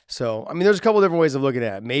 So, I mean, there's a couple different ways of looking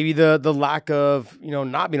at it. Maybe the lack of,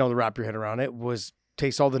 not being able to wrap your head around it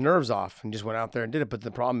takes all the nerves off and just went out there and did it. But the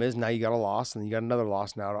problem is now you got a loss and you got another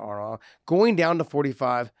loss now to Arnold. Going down to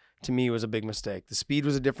 45 to me was a big mistake. The speed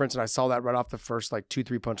was a difference, and I saw that right off the first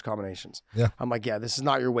 2-3 punch combinations. Yeah. I'm like, yeah, this is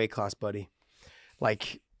not your weight class, buddy.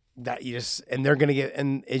 Like that and they're gonna get,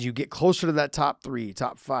 and as you get closer to that top 3,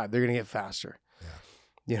 top 5, they're gonna get faster.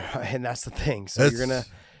 Yeah. And that's the thing. So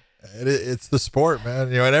it's the sport,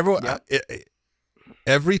 man. And everyone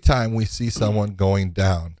every time we see someone going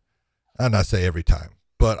down, I'm not say every time,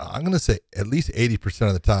 but I'm gonna say at least 80%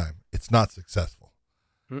 of the time, it's not successful.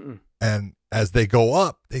 And as they go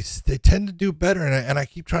up, they tend to do better. And I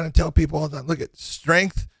keep trying to tell people all the time, look at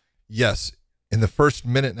strength. Yes, in the first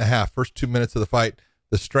minute and a half, first 2 minutes of the fight,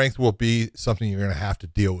 the strength will be something you're going to have to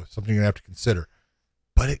deal with, something you're going to have to consider.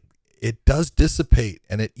 But it does dissipate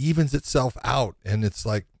and it evens itself out. And it's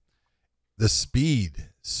like the speed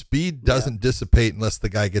doesn't dissipate unless the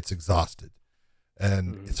guy gets exhausted.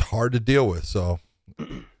 And it's hard to deal with. So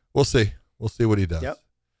we'll see. We'll see what he does. Yep.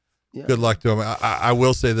 Yeah. Good luck to him. I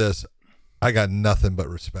will say this. I got nothing but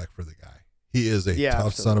respect for the guy. He is a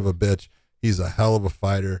tough son of a bitch. He's a hell of a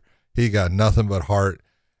fighter. He got nothing but heart.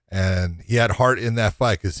 And he had heart in that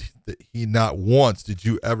fight because he not once did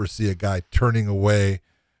you ever see a guy turning away,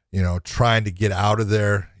 trying to get out of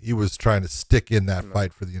there. He was trying to stick in that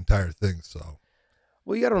fight for the entire thing. So,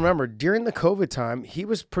 well, you got to remember during the COVID time, he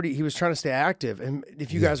was trying to stay active. And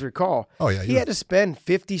if you guys recall, he had to spend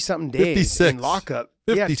 50 something days in lockup.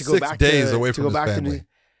 56 days away from his family.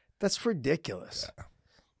 That's ridiculous. Yeah.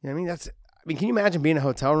 You know what I mean? Can you imagine being in a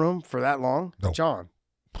hotel room for that long? No. John.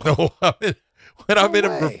 No, when I'm in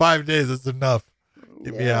it for 5 days, it's enough.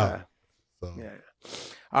 Get me out. So. Yeah.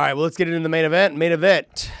 All right, well, let's get into the main event. Main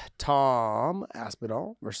event, Tom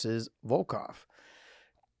Aspinall versus Volkov.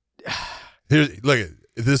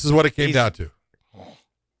 This is what it came down to.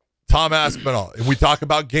 Tom Aspinall, and we talk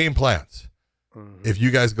about game plans. If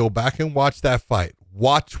you guys go back and watch that fight,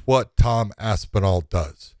 watch what Tom Aspinall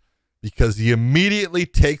does, because he immediately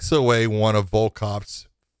takes away one of Volkov's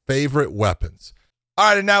favorite weapons. All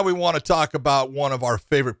right, and now we want to talk about one of our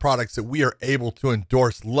favorite products that we are able to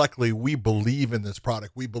endorse. Luckily, we believe in this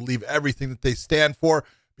product. We believe everything that they stand for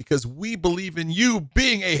because we believe in you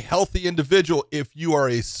being a healthy individual. If you are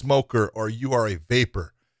a smoker or you are a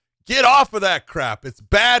vapor, get off of that crap. It's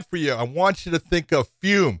bad for you. I want you to think of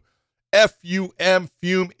Fume. F-U-M,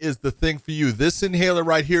 Fume is the thing for you. This inhaler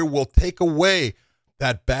right here will take away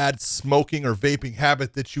that bad smoking or vaping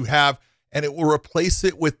habit that you have, and it will replace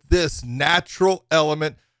it with this natural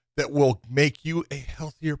element that will make you a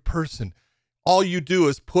healthier person. All you do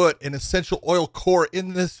is put an essential oil core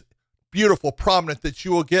in this beautiful prominent that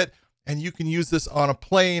you will get, and you can use this on a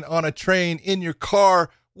plane, on a train, in your car,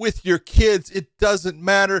 with your kids. It doesn't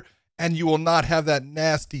matter, and you will not have that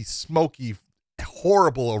nasty, smoky,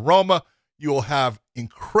 horrible aroma. You will have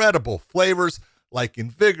incredible flavors like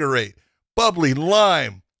Invigorate, bubbly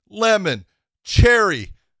lime, lemon,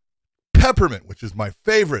 cherry, peppermint, which is my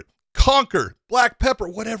favorite, Conquer, black pepper,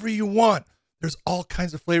 whatever you want. There's all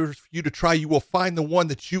kinds of flavors for you to try. You will find the one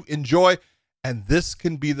that you enjoy, and this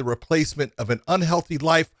can be the replacement of an unhealthy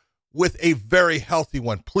life with a very healthy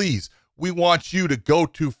one. Please, we want you to go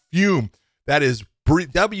to Fume. That is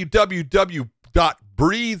www.breathefume,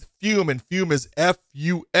 and Fume is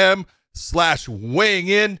F-U-M /weighing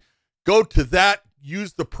in. Go to that.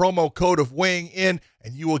 use the promo code of Weighing In,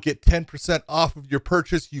 and you will get 10% off of your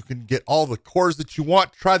purchase. You can get all the cores that you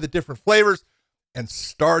want, try the different flavors, and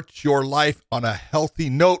start your life on a healthy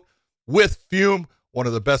note with Fume, one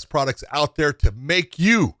of the best products out there to make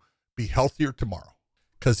you be healthier tomorrow.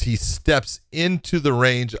 Because he steps into the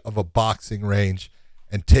range of a boxing range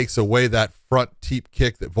and takes away that front teep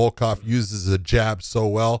kick that Volkov uses as a jab so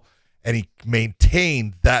well, and he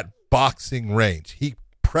maintained that boxing range. He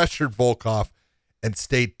pressured Volkov and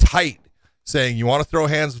stayed tight, saying, you want to throw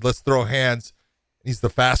hands? Let's throw hands. He's the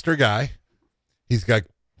faster guy. He's got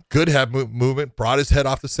good head movement, brought his head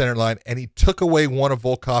off the center line, and he took away one of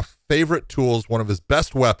Volkov's favorite tools, one of his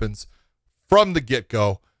best weapons from the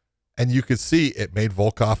get-go, and you could see it made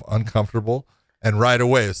Volkov uncomfortable. And right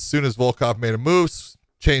away, as soon as Volkov made a move,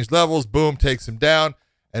 changed levels, boom, takes him down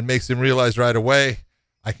and makes him realize right away,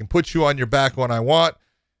 I can put you on your back when I want.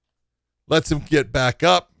 Lets him get back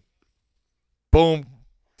up. Boom,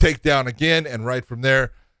 take down again, and right from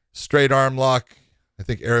there, straight arm lock. I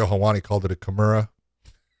think Ariel Helwani called it a Kimura.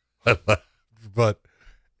 But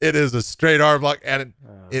it is a straight arm lock, and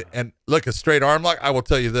look, a straight arm lock. I will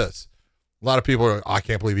tell you this: a lot of people are, I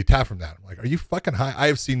can't believe he tapped from that. I'm like, are you fucking high? I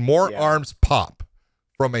have seen more arms pop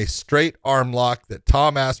from a straight arm lock that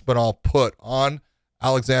Tom Aspinall put on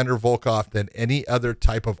Alexander Volkov than any other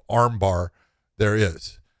type of arm bar there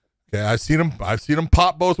is. Okay, I've seen him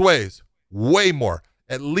pop both ways, way more,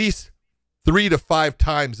 at least 3 to 5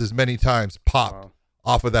 times as many times popped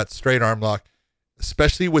off of that straight arm lock.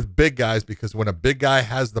 Especially with big guys, because when a big guy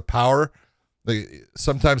has the power,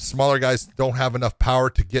 sometimes smaller guys don't have enough power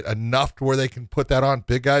to get enough to where they can put that on.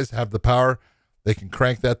 Big guys have the power. They can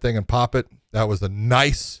crank that thing and pop it. That was a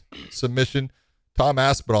nice submission. Tom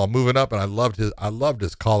Aspinall moving up, and I loved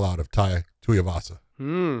his call out of Tai Tuivasa.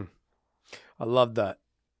 I love that.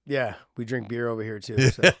 Yeah, we drink beer over here too.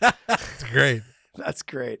 So. That's great. That's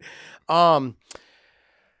great.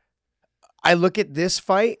 I look at this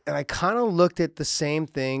fight, and I kind of looked at the same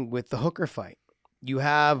thing with the Hooker fight. You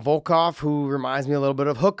have Volkov, who reminds me a little bit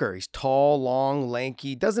of Hooker. He's tall, long,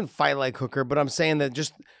 lanky. Doesn't fight like Hooker, but I'm saying that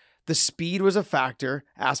just the speed was a factor.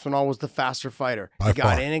 Aspinall was the faster fighter. He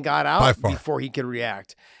got in and got out before he could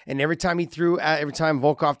react. And every time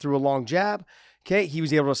Volkov threw a long jab, okay, he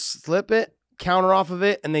was able to slip it, counter off of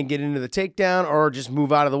it, and then get into the takedown or just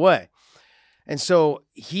move out of the way. And so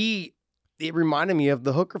it reminded me of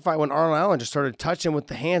the Hooker fight when Arnold Allen just started touching with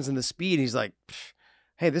the hands and the speed. He's like,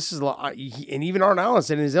 hey, this is a lot. And even Arnold Allen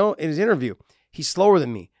said in his interview, he's slower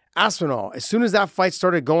than me. Aspinall, as soon as that fight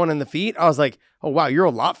started going in the feet, I was like, oh, wow, you're a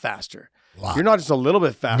lot faster. You're not just a little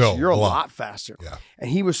bit faster. No, you're a lot faster. Yeah. And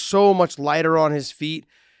he was so much lighter on his feet.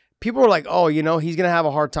 People were like, oh, he's going to have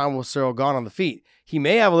a hard time with Ciryl Gane on the feet. He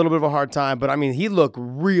may have a little bit of a hard time, but, I mean, he looked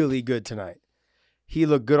really good tonight. He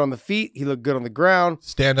looked good on the feet. He looked good on the ground.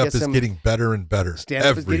 Stand-up is getting better and better.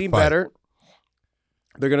 Stand-up is getting better.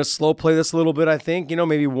 They're going to slow play this a little bit, I think.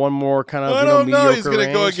 Maybe one more kind of mediocre range. He's going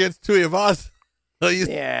to go against Tuivasa.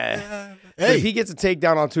 Yeah. Hey. If he gets a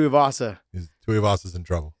takedown on Tuivasa. Tuivasa's in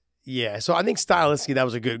trouble. Yeah. So I think stylistically that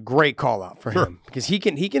was a great call-out for him. Because he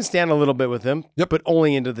can stand a little bit with him, but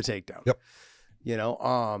only into the takedown. Yep.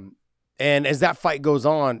 And as that fight goes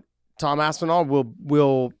on, Tom Aspinall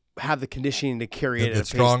will have the conditioning to carry it at a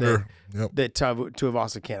stronger pace that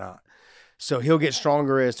Tuivasa cannot. So he'll get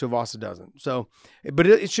stronger as Tuivasa doesn't. So, but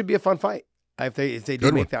it should be a fun fight. If they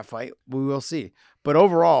do make that fight, we will see. But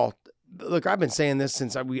overall, look, I've been saying this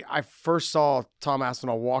since I first saw Tom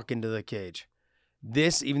Aspinall walk into the cage.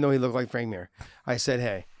 Even though he looked like Frank Mir, I said,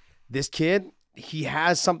 hey, this kid, he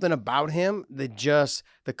has something about him that just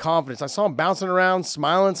the confidence. I saw him bouncing around,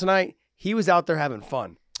 smiling tonight. He was out there having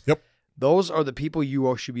fun. Yep. Those are the people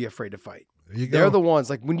you should be afraid to fight. There you go. They're the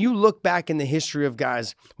ones, like when you look back in the history of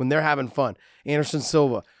guys, when they're having fun, Anderson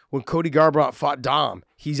Silva, when Cody Garbrandt fought Dom,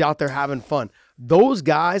 he's out there having fun. Those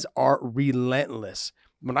guys are relentless.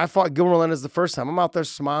 When I fought Gil Melendez the first time, I'm out there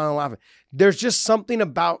smiling and laughing. There's just something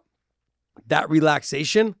about that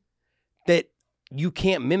relaxation that you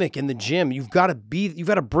can't mimic in the gym. You've got to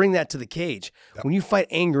bring that to the cage. Yep. When you fight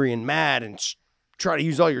angry and mad and try to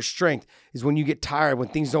use all your strength is when you get tired, when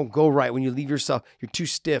things don't go right, when you leave yourself, you're too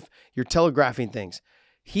stiff, you're telegraphing things.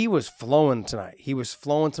 He was flowing tonight.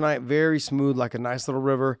 Very smooth, like a nice little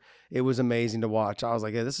river. It was amazing to watch. I was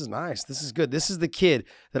like, yeah, this is nice. This is good. This is the kid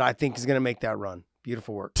that I think is going to make that run.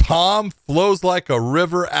 Beautiful work. Tom flows like a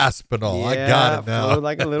river, Aspinall. Yeah, I got it now. Flowed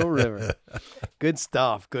like a little river. Good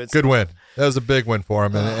stuff. Good win. That was a big win for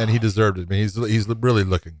him, and he deserved it. I mean, he's really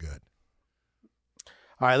looking good.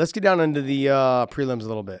 All right, let's get down into the prelims a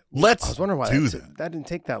little bit. I was wondering why that didn't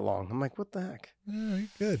take that long. I'm like, what the heck? Yeah, you're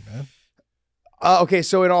good, man. Okay,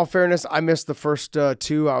 so in all fairness, I missed the first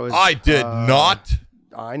two. I did not.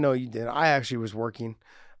 I know you did. I actually was working.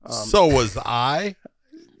 So was I.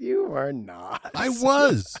 You were not. I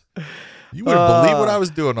was. You wouldn't believe what I was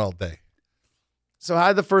doing all day. So how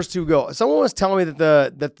did the first two go? Someone was telling me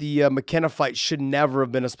that the McKenna fight should never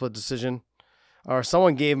have been a split decision, or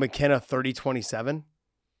someone gave McKenna 30-27.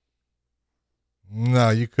 No,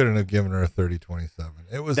 you couldn't have given her a 30-27.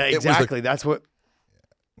 It was exactly. That's what.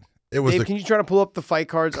 It was. Dave, can you try to pull up the fight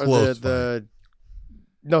cards or the?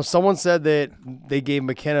 No, someone said that they gave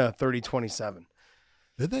McKenna 30-27.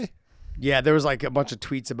 Did they? Yeah, there was like a bunch of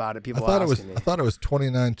tweets about it. People I thought asking me. I thought it was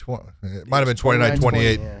 29-20. It might have been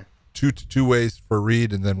 29-28. Yeah. Two ways for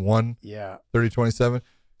Reed and then one. Yeah. 30-27.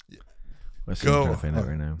 Let's Go. trying to find it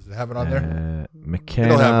right now. Does it have it on there?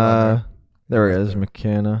 McKenna. There it is.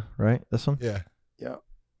 McKenna, right? This one? Yeah. Yep.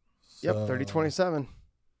 So, Yep. 30-27.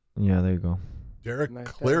 Yeah, there you go. Derek Nice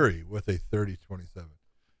Cleary with a 30-27.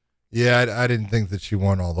 Yeah, I didn't think that she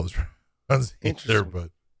won all those rounds either, but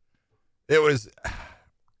it was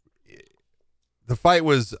the fight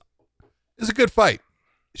was a good fight.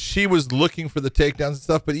 She was looking for the takedowns and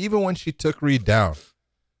stuff, but even when she took Reed down,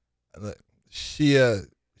 she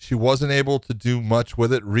wasn't able to do much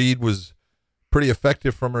with it. Reed was pretty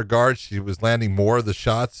effective from her guard. She was landing more of the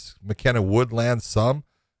shots. McKenna would land some.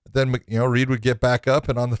 Then, Reed would get back up,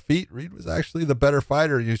 and on the feet, Reed was actually the better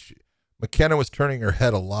fighter. McKenna was turning her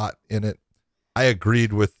head a lot in it. I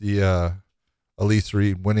agreed with the Elise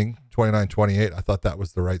Reed winning 29-28. I thought that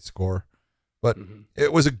was the right score. But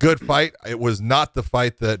It was a good fight. It was not the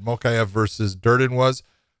fight that Mokaev versus Durden was.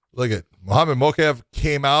 Look at Muhammad Mokaev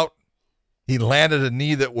came out. He landed a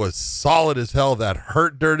knee that was solid as hell that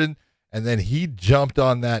hurt Durden, and then he jumped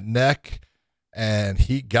on that neck, and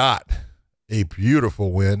he got a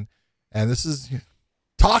beautiful win. And this is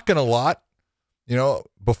talking a lot,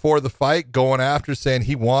 before the fight, going after, saying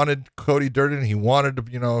he wanted Cody Durden. He wanted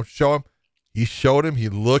to, show him. He showed him. He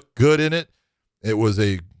looked good in it. It was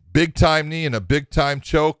a big-time knee and a big-time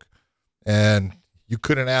choke, and you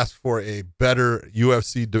couldn't ask for a better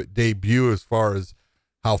UFC debut as far as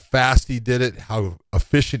how fast he did it, how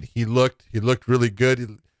efficient he looked. He looked really good.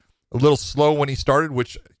 A little slow when he started,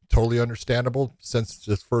 which totally understandable since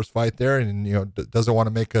his first fight there, and doesn't want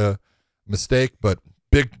to make a mistake. But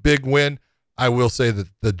big win. I will say that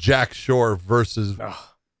the Jack Shore versus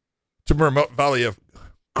Timur Valiev,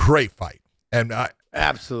 great fight, and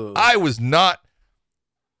Absolutely. I was not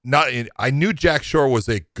I knew Jack Shore was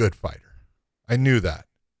a good fighter. I knew that.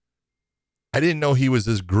 I didn't know he was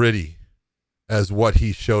as gritty as what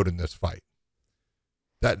he showed in this fight.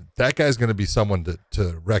 That guy's going to be someone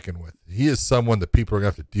to reckon with. He is someone that people are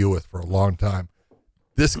going to have to deal with for a long time.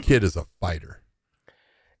 This kid is a fighter.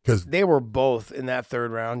 Because they were both in that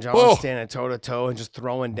third round. John was standing toe to toe and just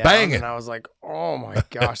throwing down. Banging. And I was like, oh my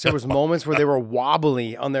gosh. There was moments where they were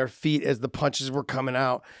wobbly on their feet as the punches were coming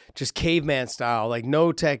out, just caveman style, like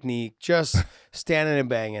no technique, just standing and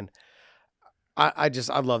banging. I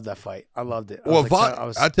loved that fight. I loved it.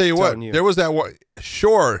 I'll tell you what, there was that one.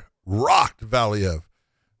 Shore rocked Valiev.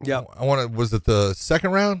 Yeah. Was it the second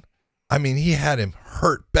round? I mean, he had him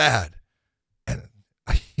hurt bad. And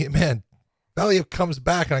man, Valiev comes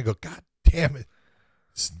back and I go, God damn it.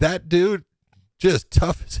 That dude just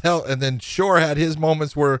tough as hell. And then Shore had his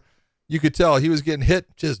moments where you could tell he was getting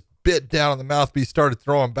hit, just bit down in the mouth, but he started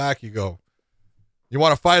throwing back. You go, you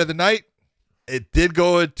want a fight of the night? It did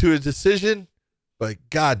go to a decision, but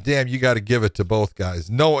God damn, you got to give it to both guys.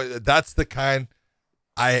 No, that's the kind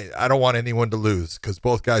I don't want anyone to lose, because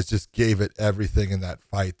both guys just gave it everything in that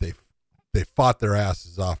fight. They fought their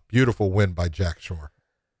asses off. Beautiful win by Jack Shore.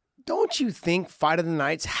 Don't you think fight of the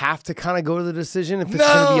nights have to kind of go to the decision if it's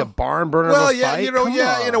going to be a barn burner of a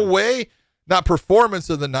fight? In a way, not performance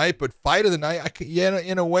of the night, but fight of the night.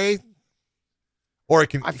 In a way, or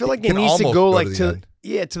it can. I feel like it needs to go to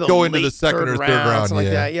the go into the second or third round, like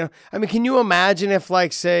that. I mean, can you imagine if,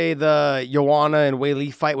 like, say the Joanna and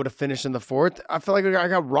Weili fight would have finished in the fourth? I feel like I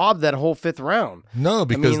got robbed that whole fifth round. No,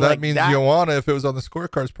 because that means Joanna, if it was on the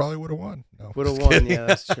scorecards, probably would have won. No, would have won. Kidding. Yeah,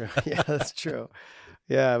 that's true. Yeah, that's true.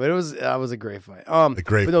 Yeah, but that was a great fight. But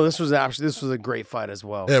no, this was a great fight as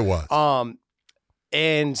well. It was.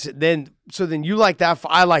 And then you like that.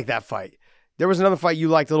 I like that fight. There was another fight you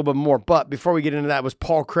liked a little bit more, but before we get into that, was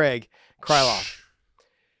Paul Craig Krylov.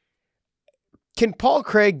 Can Paul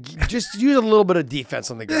Craig just use a little bit of defense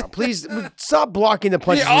on the ground? Please stop blocking the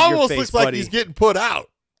punches with your face, buddy. He almost looks like he's getting put out.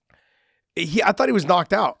 I thought he was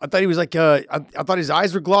knocked out. I thought he was like, I thought his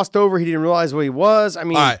eyes were glossed over. He didn't realize what he was. I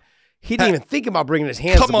mean, he didn't even think about bringing his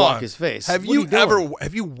hands to block his face. Have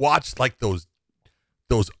you watched like those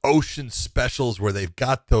ocean specials where they've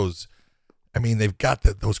got those I mean, they've got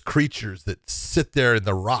those creatures that sit there in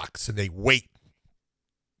the rocks and they wait.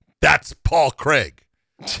 That's Paul Craig,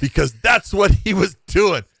 because that's what he was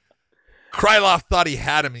doing. Krylov thought he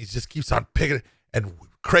had him, and he just keeps on picking it, and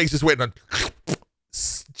Craig's just waiting on,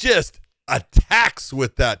 just attacks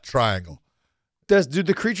with that triangle. Do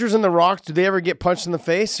the creatures in the rocks, do they ever get punched in the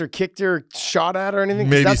face or kicked or shot at or anything?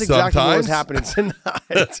 'Cause Maybe that's exactly what was sometimes. happening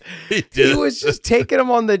tonight. He did. He was just taking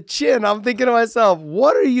him on the chin. I'm thinking to myself,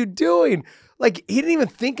 what are you doing? Like, he didn't even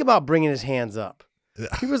think about bringing his hands up.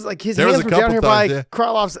 He was like, his There was hands a were down couple here times, by yeah.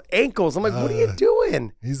 Krylov's ankles. I'm like, what are you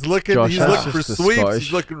doing? He's looking. Josh, he's that's looking for just a sweeps. squash.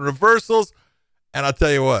 He's looking reversals. And I'll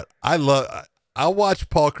tell you what, I watch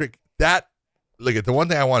Paul Craig. Look at the one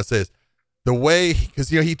thing I want to say is the way, because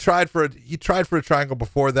he tried for a triangle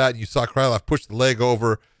before that, and you saw Krylov push the leg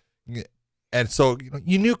over, and so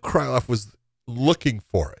you knew Krylov was looking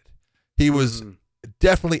for it. He was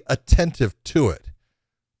definitely attentive to it.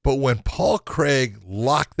 But when Paul Craig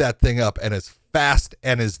locked that thing up, and as fast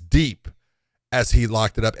and as deep as he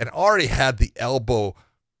locked it up, and already had the elbow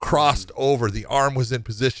crossed over, the arm was in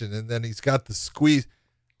position, and then he's got the squeeze,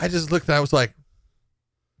 I just looked and I was like,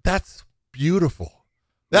 that's beautiful.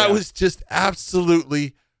 That was just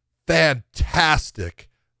absolutely fantastic.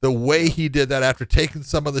 The way he did that after taking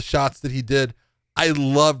some of the shots that he did, I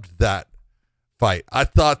loved that fight. I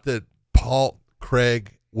thought that Paul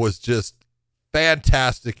Craig was just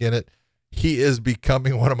fantastic in it. He is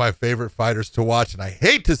becoming one of my favorite fighters to watch, and I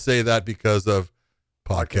hate to say that because of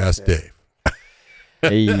Podcast Dave.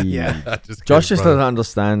 Hey. Yeah. Josh just doesn't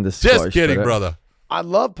understand this. Just kidding, brother. I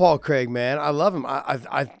love Paul Craig, man. I love him.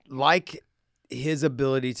 I like his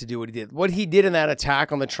ability to do what he did. What he did in that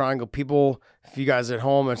attack on the triangle, people, if you guys are at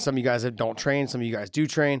home, and some of you guys that don't train, some of you guys do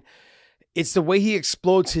train, it's the way he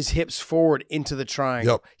explodes his hips forward into the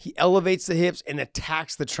triangle. Yep. He elevates the hips and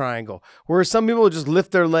attacks the triangle. Whereas some people just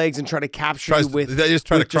lift their legs and try to capture you with they just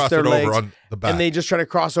try to with just cross their it over legs, on the back. and they just try to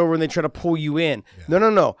cross over and they try to pull you in. Yeah.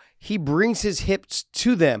 No. He brings his hips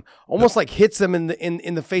to them, almost like hits them in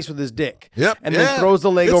the face with his dick. Yep. And then throws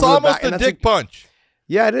the leg it's over the almost back. And a that's dick punch.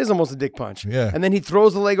 Yeah, it is almost a dick punch. Yeah. And then he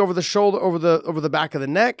throws the leg over the shoulder, over the back of the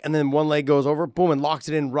neck, and then one leg goes over, boom, and locks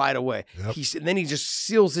it in right away. Yep. And then he just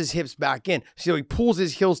seals his hips back in. So he pulls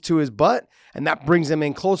his heels to his butt, and that brings him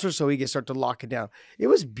in closer so he can start to lock it down. It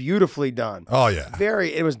was beautifully done. Oh, yeah.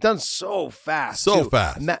 It was done so fast. So too.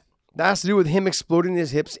 fast. And that has to do with him exploding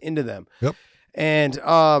his hips into them. Yep. And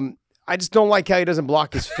I just don't like how he doesn't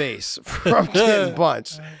block his face from getting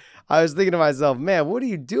punched. I was thinking to myself, man, what are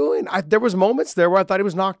you doing? There was moments there where I thought he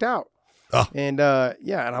was knocked out. Oh. And and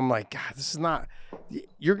I'm like, God, this is not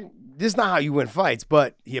how you win fights.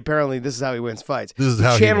 But this is how he wins fights. This is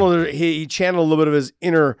how he channeled a little bit of his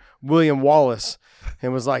inner William Wallace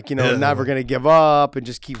and was like, never gonna give up and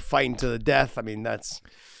just keep fighting to the death. I mean, that's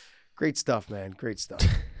great stuff, man. Great stuff.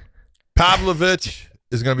 Pavlovich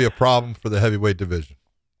is going to be a problem for the heavyweight division.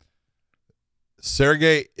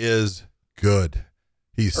 Sergey is good.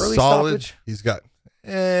 He's Early solid. stoppage? He's got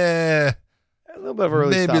A little bit of early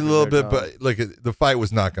maybe a stoppage little there, bit, John. but look, the fight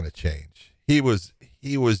was not going to change. He was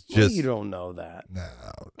just You don't know that. no,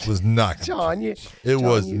 it was not going John, to you- change. It John,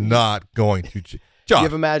 was you- not going to change. Do John, you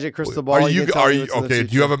have a magic crystal ball? are you can tell me what's in the okay? Do you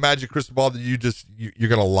future? have a magic crystal ball that you're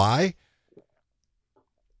going to lie?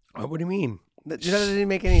 What do you mean? That didn't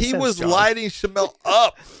make any sense. He was John. lighting Shamel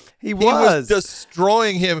up. He was was.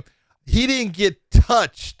 destroying him. He didn't get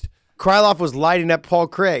touched. Krylov was lighting up Paul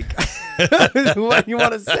Craig. What do you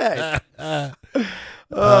want to say?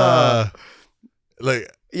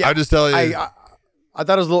 Like, Yeah, I'm just telling you. I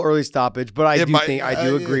thought it was a little early stoppage, but I It do might- think I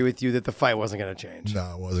do agree with you that the fight wasn't going to change.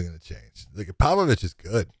 No, it wasn't going to change. Like, Pavlovich is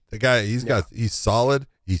good. The guy, he's solid.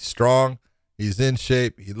 He's strong. He's in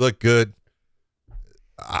shape. He looked good.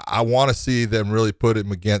 I want to see them really put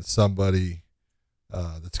him against somebody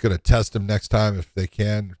that's going to test him next time if they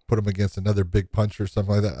can. Put him against another big puncher or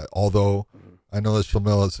something like that. Although I know that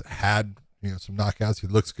Shamil has had some knockouts. He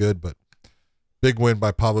looks good, but big win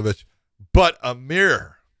by Pavlovich. But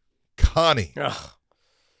Amir Khani,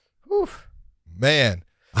 Oof. man,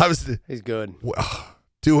 He's good.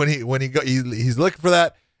 dude, he's looking for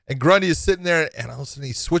that, and Grundy is sitting there, and all of a sudden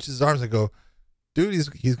he switches his arms and go, dude,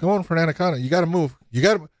 he's going for an anaconda. You got to move.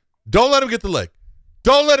 Don't let him get the leg.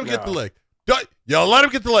 Don't let him get the leg. Let him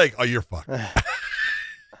get the leg. Oh, you're fucked.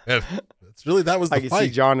 And it's really, that was the I can fight. see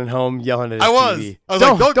John at home yelling at his I was TV.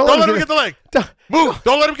 like, don't let him get the leg. Move.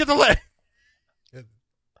 Don't let him get the leg.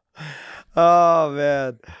 Oh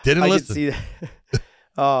man, Didn't I listen. can see that.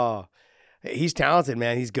 Oh, he's talented,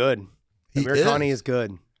 man. He's good. He Amir Khani is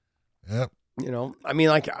good. Yep. I mean,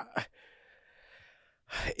 like,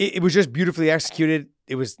 it was just beautifully executed.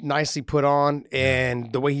 It was nicely put on,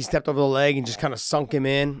 and the way he stepped over the leg and just kind of sunk him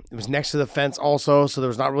in. It was next to the fence also, so there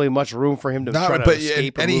was not really much room for him to try to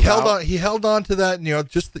escape. And he held on. He held on to that.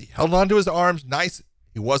 He held on to his arms. Nice.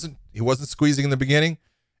 He wasn't squeezing in the beginning,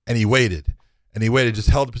 and he waited, just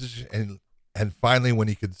held the position, and finally, when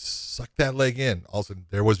he could suck that leg in, all of a sudden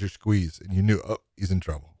there was your squeeze, and you knew, he's in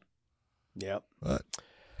trouble. Yep. But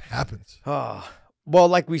it happens. Well,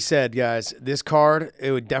 like we said, guys, this card,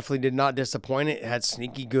 it definitely did not disappoint. It had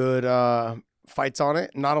sneaky good fights on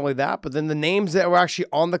it. Not only that, but then the names that were actually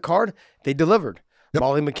on the card, they delivered. Yep.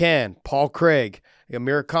 Molly McCann, Paul Craig,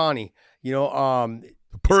 Amirkhani,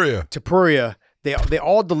 Topuria. They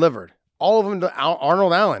all delivered. All of them to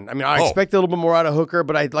Arnold Allen. I mean, I expect a little bit more out of Hooker,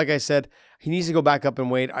 but like I said, he needs to go back up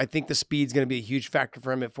and weight. I think the speed's going to be a huge factor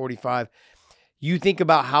for him at 45. You think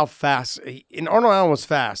about how fast, and Arnold Allen was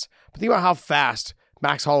fast, but think about how fast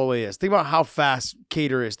Max Holloway is. Think about how fast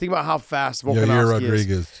Cater is. Think about how fast Volkanovski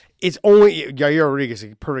is. It's only Yair Rodriguez,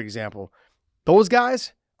 a perfect example. Those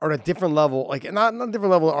guys are at a different level, like not a different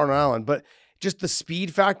level than Arnold Allen, but just the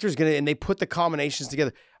speed factor is going to, and they put the combinations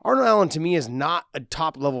together. Arnold Allen, to me, is not a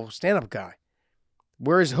top-level stand-up guy,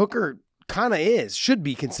 whereas Hooker kind of should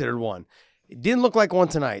be considered one. It didn't look like one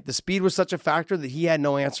tonight. The speed was such a factor that he had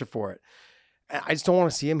no answer for it. I just don't want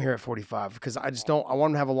to see him here at 45 because I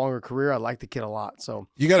want him to have a longer career. I like the kid a lot. So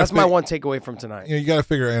that's my one takeaway from tonight. You got to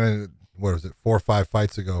figure, and what was it, 4 or 5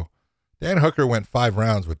 fights ago, Dan Hooker went 5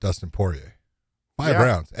 rounds with Dustin Poirier. 5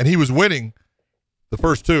 rounds. And he was winning the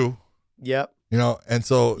first 2. Yep. And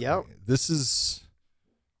so this is,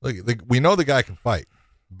 like we know the guy can fight,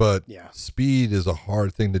 but speed is a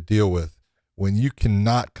hard thing to deal with. When you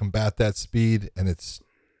cannot combat that speed and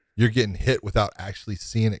you're getting hit without actually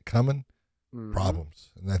seeing it coming,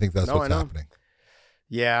 problems. And I think that's what's happening.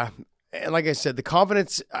 Yeah. And like I said, the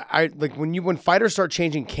confidence, I like when fighters start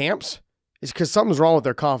changing camps, it's because something's wrong with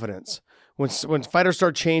their confidence. When fighters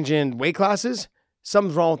start changing weight classes,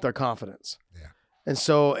 something's wrong with their confidence. Yeah. And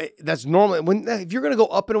so that's normally if you're going to go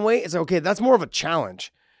up in weight, it's like, okay, that's more of a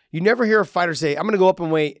challenge. You never hear a fighter say, I'm going to go up in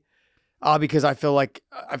weight because I feel like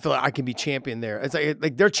I can be champion there. It's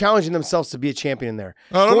like they're challenging themselves to be a champion there.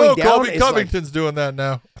 I don't know. Colby Covington's doing that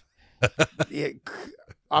now.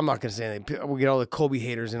 I'm not going to say anything. We'll get all the Colby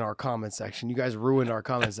haters in our comment section. You guys ruined our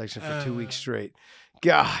comment section for 2 weeks straight.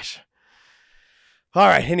 Gosh. All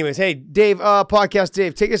right. Anyways, hey, Dave, Podcast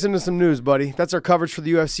Dave, take us into some news, buddy. That's our coverage for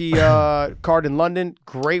the UFC card in London.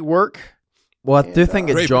 Great work. Well, I do think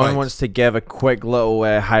that John wants to give a quick little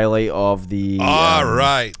highlight of the. All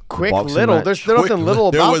right. Quick little. Match. There's nothing little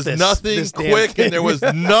about this. There was nothing quick and there was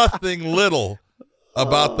nothing little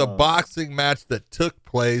about the boxing match that took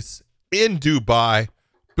place in Dubai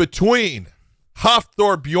between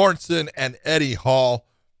Hafthor Bjornsson and Eddie Hall.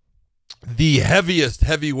 The heaviest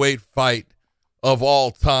heavyweight fight of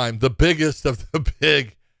all time. The biggest of the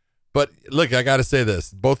big. But look, I got to say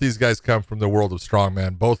this. Both these guys come from the world of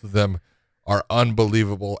strongman. Both of them are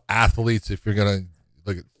unbelievable athletes. If you're going to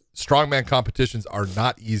look at strongman competitions, are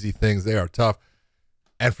not easy things. They are tough.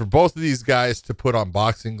 And for both of these guys to put on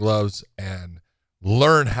boxing gloves and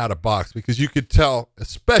learn how to box, because you could tell,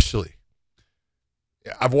 especially,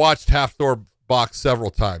 I've watched Hafthor box several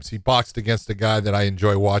times. He boxed against a guy that I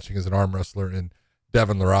enjoy watching as an arm wrestler in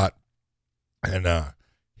Devin Larratt. And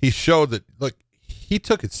he showed that, look, he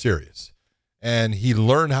took it serious and he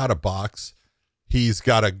learned how to box. He's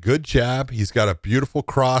got a good jab. He's got a beautiful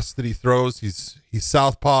cross that he throws. He's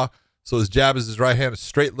southpaw, so his jab is his right hand, a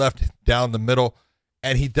straight left down the middle,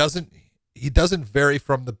 and he doesn't vary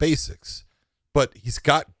from the basics. But he's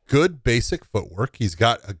got good basic footwork. He's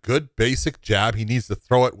got a good basic jab. He needs to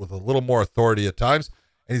throw it with a little more authority at times,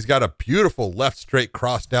 and he's got a beautiful left straight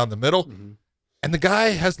cross down the middle. Mm-hmm. And the guy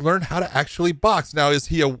has learned how to actually box. Now, is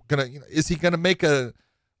he gonna make a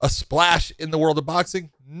splash in the world of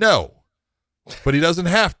boxing? No. But he doesn't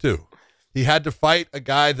have to. He had to fight a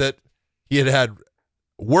guy that he had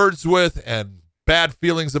words with and bad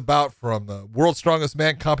feelings about from the World's Strongest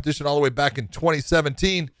Man competition all the way back in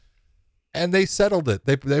 2017, and they settled it.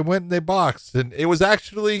 They went and they boxed, and it was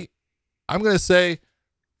actually, I'm going to say,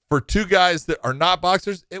 for two guys that are not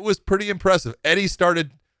boxers, it was pretty impressive. Eddie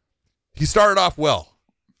started off well.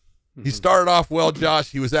 He started off well,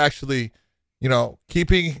 Josh. He was actually,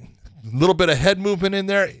 keeping a little bit of head movement in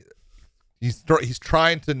there. He's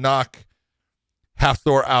trying to knock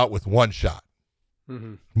Hafthor out with one shot.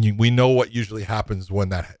 Mm-hmm. We know what usually happens when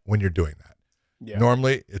you're doing that. Yeah.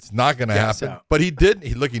 Normally, it's not going to happen. Out. But he did.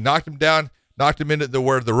 He knocked him down, knocked him into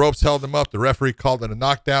where the ropes held him up. The referee called it a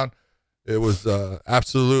knockdown. It was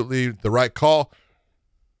absolutely the right call.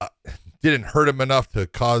 Didn't hurt him enough to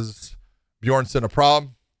cause Bjornsson a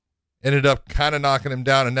problem. ended up kind of knocking him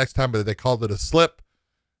down. And next time, but they called it a slip.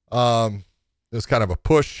 It was kind of a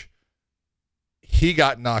push. He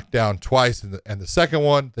got knocked down twice, and the second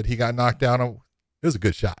one that he got knocked down on, it was a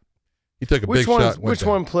good shot. He took a big shot. Which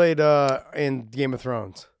one played in Game of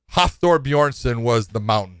Thrones? Hafthor Bjornsson was the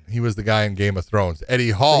Mountain. He was the guy in Game of Thrones.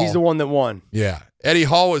 Eddie Hall. So he's the one that won. Yeah, Eddie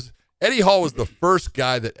Hall was the first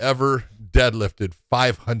guy that ever deadlifted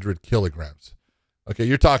 500 kilograms. Okay,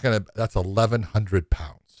 you're talking that's 1,100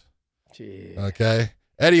 pounds. Gee. Okay,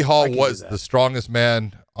 Eddie Hall was the strongest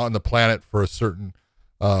man on the planet for a certain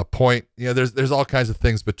point. You know, there's all kinds of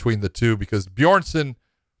things between the two because Hafthor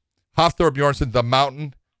Bjornsson, the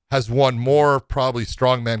Mountain, has won more probably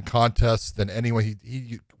strongman contests than anyone.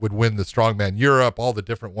 He would win the Strongman Europe, all the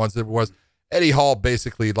different ones there was. Eddie Hall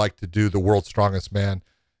basically liked to do the world's strongest man,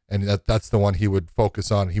 and that's the one he would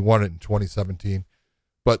focus on. He won it in 2017.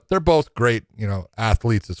 But they're both great,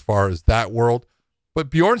 athletes as far as that world. But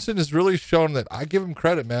Bjornsson has really shown that I give him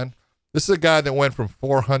credit, man. This is a guy that went from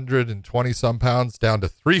 420 some pounds down to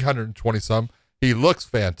 320 some. He looks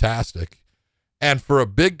fantastic. And for a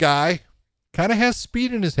big guy, kind of has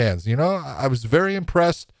speed in his hands. I was very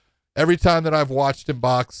impressed every time that I've watched him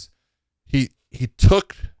box. He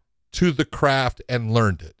took to the craft and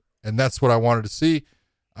learned it. And that's what I wanted to see.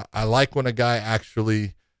 I like when a guy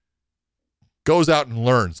actually goes out and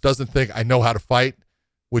learns, doesn't think I know how to fight,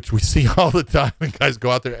 which we see all the time when guys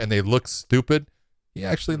go out there and they look stupid. He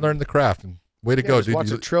actually learned the craft, and way to go, dude.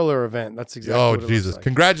 Watch a Triller event. That's exactly what it Jesus. looks like.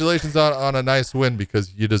 Congratulations on a nice win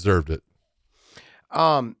because you deserved it.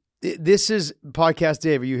 This is Podcast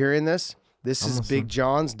Dave. Are you hearing this? This is Big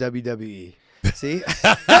John's WWE. See?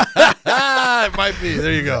 It might be.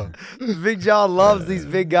 There you go. Big John loves these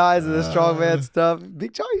big guys and the strongman stuff.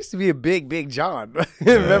 Big John used to be a big John.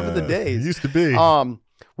 Remember the days? He used to be.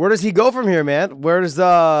 Where does he go from here, man? Where does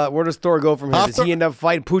Thor go from here? Does he end up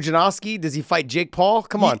fighting Pujanowski? Does he fight Jake Paul?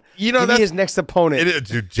 Come on. Give me his next opponent.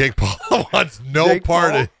 Dude, Jake Paul wants no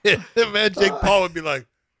part of it. Man, Jake Paul would be like,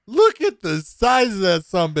 look at the size of that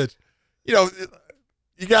sumbitch.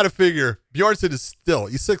 You got to figure Bjornsson is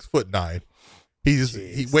he's 6'9".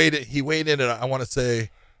 He weighed in at, I want to say,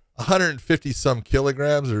 150 some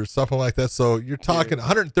kilograms or something like that. So you're talking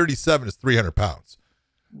 137 is 300 pounds.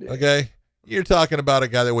 Okay. You're talking about a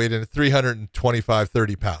guy that weighed in at 325,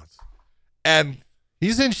 30 pounds. And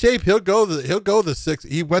he's in shape. He'll go the 6.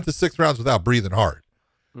 He went the 6 rounds without breathing hard.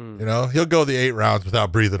 He'll go the 8 rounds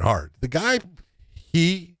without breathing hard. The guy,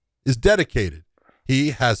 he is dedicated. He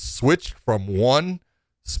has switched from one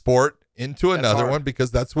sport into another one because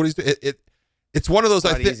that's what he's doing. It's one of those,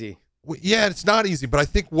 I think. Easy. Yeah, it's not easy. But I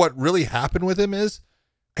think what really happened with him is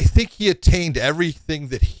I think he attained everything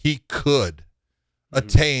that he could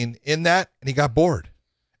attain in that, and he got bored.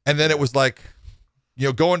 And then it was like,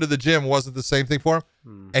 going to the gym wasn't the same thing for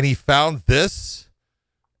him. And he found this,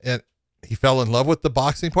 and he fell in love with the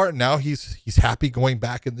boxing part. And now he's happy going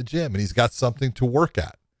back in the gym, and he's got something to work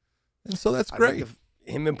at. And so that's great.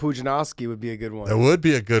 Him and Pujanowski would be a good one. It would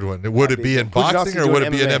be a good one. Would it be in boxing or would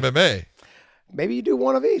it be in MMA? Maybe you do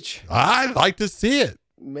one of each. I'd like to see it.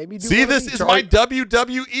 Maybe do see, this is my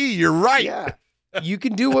WWE. You're right. Yeah. You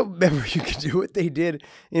can do what they did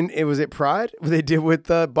was it Pride? What they did with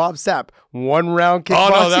Bob Sapp. 1 round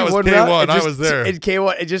kickboxing. Oh, no, that was K1. I was there. In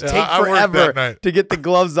K1, it just takes forever to get the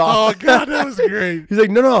gloves off. Oh, God, that was great. He's like,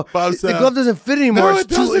 no, the glove doesn't fit anymore. No,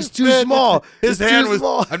 it's too small. His hand was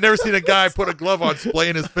small. I've never seen a guy put a glove on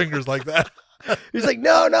splaying his fingers like that. He's like,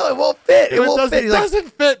 no, it won't fit. It won't fit. It doesn't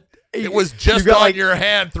fit. It was just on your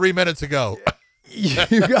hand 3 minutes ago.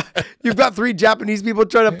 You've got 3 Japanese people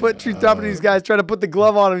trying to put 2 Japanese guys trying to put the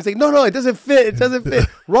glove on him. He's like, no, it doesn't fit. It doesn't fit.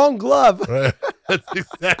 Wrong glove. Right. That's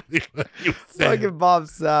exactly what you said. Fucking Bob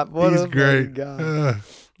Sapp. What a great guy.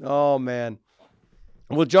 Oh man.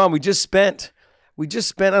 Well, John, we just spent I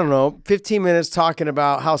don't know 15 minutes talking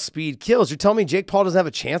about how speed kills. You're telling me Jake Paul doesn't have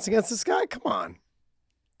a chance against this guy? Come on.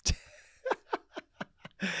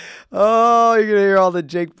 Oh, you're gonna hear all the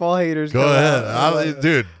Jake Paul haters. Go ahead,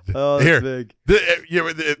 dude. Oh, that's big.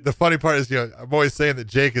 The funny part is, I'm always saying that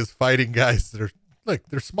Jake is fighting guys that are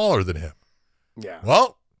they're smaller than him. Yeah.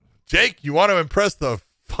 Well, Jake, you want to impress the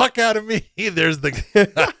fuck out of me? There's the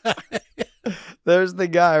guy. There's the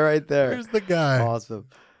guy right there. There's the guy. Awesome.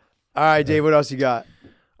 All right, Dave. What else you got?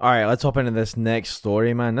 All right, let's hop into this next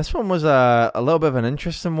story, man. This one was a little bit of an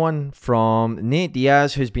interesting one from Nate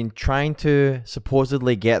Diaz, who's been trying to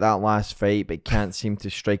supposedly get that last fight, but can't seem to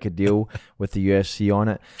strike a deal with the UFC on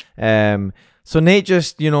it. So Nate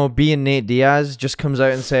just, being Nate Diaz, just comes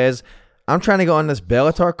out and says, I'm trying to get on this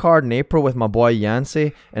Bellator card in April with my boy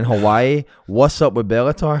Yancey in Hawaii. What's up with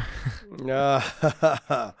Bellator?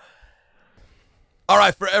 All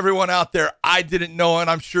right, for everyone out there, I didn't know, and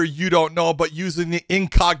I'm sure you don't know, but using the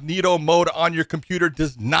incognito mode on your computer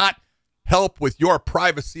does not help with your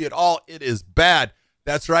privacy at all. It is bad.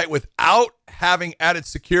 That's right. Without having added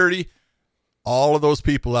security, all of those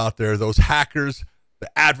people out there, those hackers, the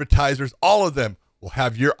advertisers, all of them will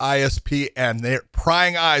have your ISP, and their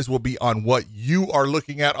prying eyes will be on what you are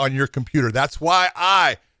looking at on your computer. That's why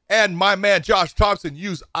I and my man Josh Thompson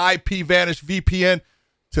use IPVanish VPN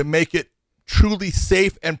to make it truly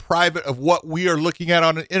safe and private of what we are looking at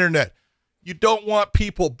on the internet. You don't want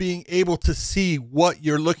people being able to see what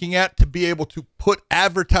you're looking at, to be able to put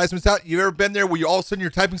advertisements out. You ever been there where you all of a sudden you're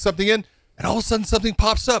typing something in and all of a sudden something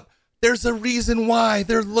pops up? There's a reason why.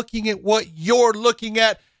 They're looking at what you're looking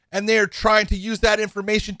at, and they're trying to use that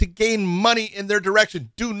information to gain money in their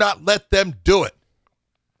direction. Do not let them do it.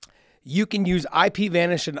 You can use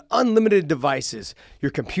IPVanish on unlimited devices,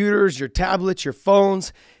 your computers, your tablets, your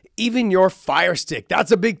phones, even your Fire Stick.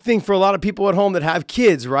 That's a big thing for a lot of people at home that have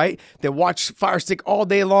kids, right? That watch Fire Stick all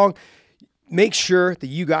day long. Make sure that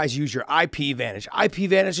you guys use your IPVanish.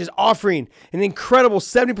 IPVanish is offering an incredible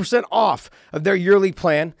 70% off of their yearly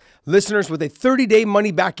plan. Listeners with a 30-day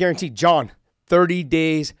money-back guarantee. John, 30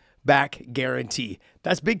 days back guarantee.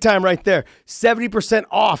 That's big time right there. 70%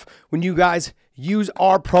 off when you guys use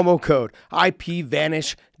our promo code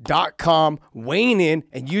IPVanish.com, weighing in,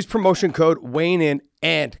 and use promotion code weighing in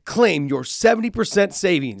and claim your 70%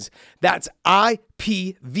 savings. That's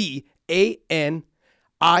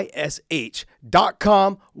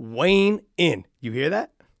IPVanish.com, weighing in. You hear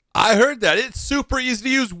that? I heard that. It's super easy to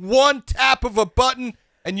use. One tap of a button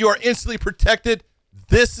and you are instantly protected.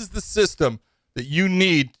 This is the system that you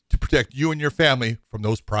need to protect you and your family from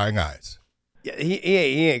those prying eyes. Yeah,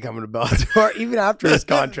 he ain't coming to Bellator. Even after his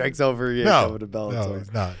contract's over, he ain't coming to Bellator. No,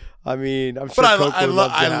 he's not. I mean, I'm sure But Coke would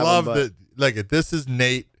love to have him, love but- that. Like, this is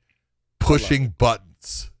Nate pushing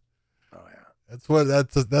buttons. Oh yeah, That's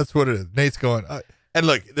what it is. Nate's going. And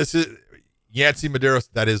look, this is Yancy Medeiros.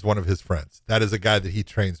 That is one of his friends. That is a guy that he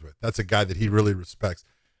trains with. That's a guy that he really respects.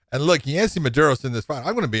 And look, Yancy Medeiros in this fight.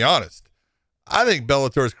 I'm going to be honest. I think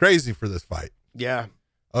Bellator is crazy for this fight. yeah.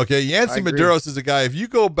 Okay, Yancy Medeiros is a guy. If you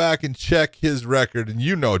go back and check his record, and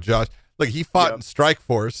you know, Josh, look, he fought in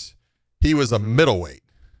Strikeforce. He was a middleweight.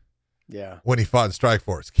 Yeah. When he fought in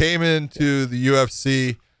Strikeforce, came into the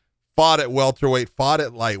UFC, fought at welterweight, fought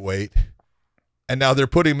at lightweight, and now they're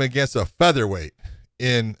putting him against a featherweight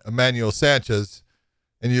in Emmanuel Sanchez,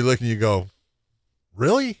 and you look and you go,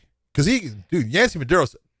 really? Because Yancy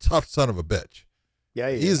Medeiros, tough son of a bitch. Yeah,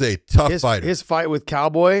 he's a tough fighter. His fight with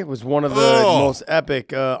Cowboy was one of the most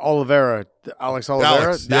epic. Alex Oliveira,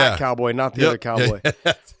 that Cowboy, not the other Cowboy.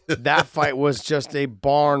 Yeah. That fight was just a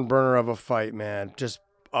barn burner of a fight, man. Just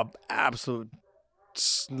an absolute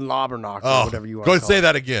slobber knocker, whatever you want to call it. Go and say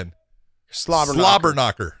that again. Slobber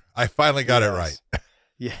knocker. I finally got it right.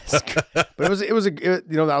 Yes, but that was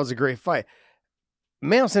a great fight.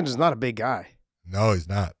 Manuel Sanchez is not a big guy. No, he's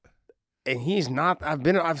not. And he's not.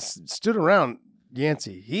 I've stood around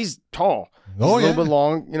Yancy. He's tall. He's a little bit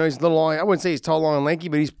long. He's a little long. I wouldn't say he's tall, long, and lanky,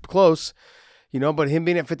 but he's close. But him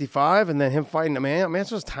being at 55 and then him fighting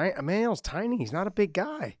Emmanuel's tiny. He's not a big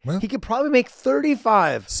guy. Well, he could probably make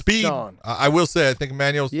 35. Speed. Sean. I will say, I think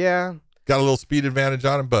Emmanuel's got a little speed advantage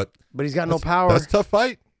on him, but he's got no power. That's a tough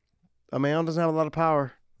fight. Emmanuel doesn't have a lot of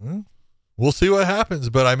power. We'll see what happens,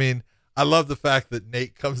 but I mean, I love the fact that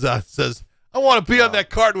Nate comes out and says, I want to be on that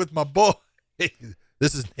card with my boy.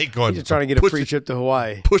 This is Nate going. He's just trying to get a free trip to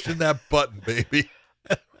Hawaii. Pushing that button, baby.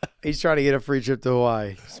 He's trying to get a free trip to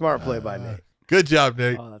Hawaii. Smart play by Nate. Good job,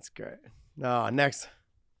 Nate. Oh, that's great. Next.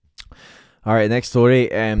 All right, next story.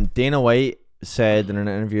 Dana White said in an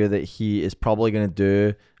interview that he is probably going to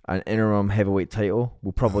do an interim heavyweight title.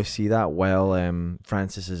 We'll probably see that while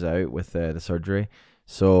Francis is out with the surgery.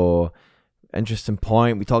 So, interesting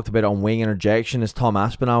point. We talked about it on Weighing Interjection. Is Tom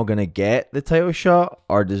Aspinall going to get the title shot,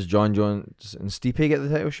 or does John Jones and Stipe get the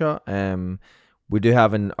title shot? We do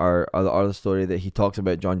have in our other story that he talks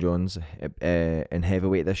about John Jones in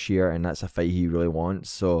heavyweight this year, and that's a fight he really wants.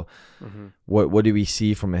 So, what do we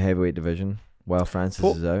see from a heavyweight division while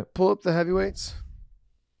Francis is out? Pull up the heavyweights,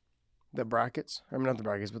 the brackets. I mean, not the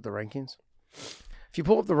brackets, but the rankings. If you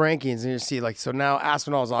pull up the rankings and you see, so now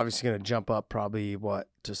Aspinall is obviously going to jump up probably,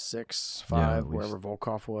 to 6, 5, wherever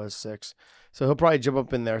Volkov was, 6. So he'll probably jump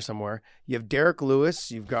up in there somewhere. You have Derek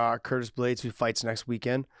Lewis. You've got Curtis Blades, who fights next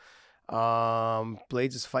weekend.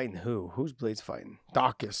 Blades is fighting who? Who's Blades fighting?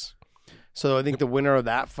 Dawkins. So I think the winner of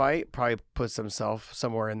that fight probably puts himself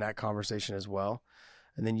somewhere in that conversation as well.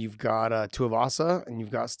 And then you've got Tuivasa, and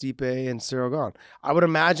you've got Stipe and Cyril Gane. I would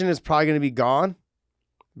imagine it's probably going to be Gane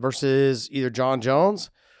versus either John Jones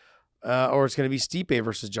or it's going to be Stipe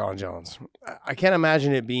versus John Jones. I can't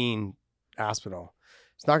imagine it being Aspinall.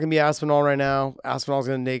 It's not going to be Aspinall right now. Aspinall's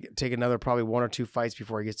going to take another probably 1 or 2 fights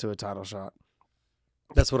before he gets to a title shot.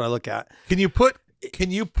 That's what I look at. Can you put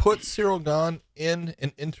Ciryl Gane in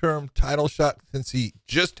an interim title shot, since he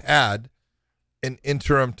just had an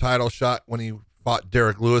interim title shot when he fought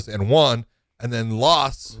Derek Lewis and won, and then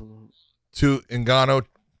lost to Ngannou?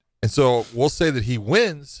 And so we'll say that he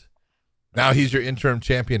wins. Now he's your interim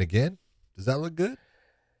champion again. Does that look good?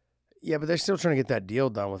 Yeah, but they're still trying to get that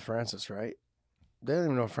deal done with Francis, right? They don't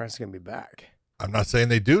even know if Francis is going to be back. I'm not saying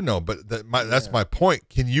they do know, but that's my point.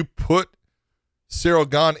 Can you put Ciryl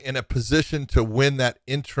Gane in a position to win that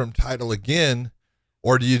interim title again,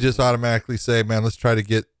 or do you just automatically say, man, let's try to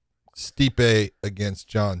get Stipe against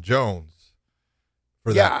John Jones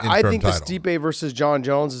for that interim I think title? the Stipe versus John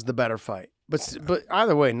Jones is the better fight. But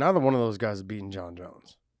either way, neither one of those guys is beating John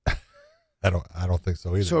Jones. I don't think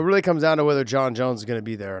so either. So it really comes down to whether John Jones is going to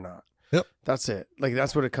be there or not. Yep. That's it. Like,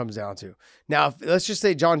 that's what it comes down to. Now, let's just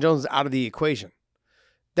say John Jones is out of the equation.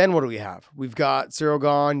 Then what do we have? We've got Ciryl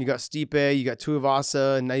Gane, you got Stipe, you got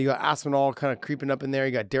Tuivasa, and now you got Aspinall kind of creeping up in there.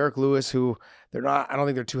 You got Derek Lewis, who I don't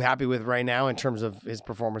think they're too happy with right now in terms of his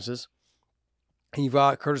performances. And you've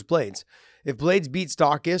got Curtis Blades. If Blades beats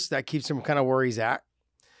Daukaus, that keeps him kind of where he's at.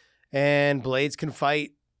 And Blades can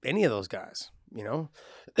fight any of those guys, you know?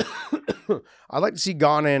 I'd like to see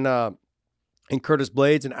Gane and Curtis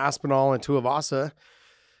Blades and Aspinall and Tuivasa.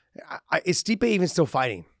 Is Stipe even still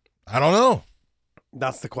fighting? I don't know.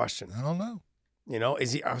 That's the question. I don't know. You know,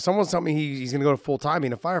 is he? Someone's telling me he's going to go to full time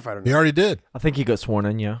being a firefighter now. He already did. I think he got sworn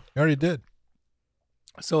in, yeah. He already did.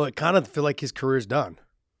 So it kind of feel like his career's done.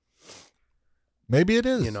 Maybe it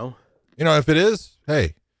is. You know, if it is,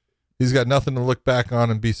 hey, he's got nothing to look back on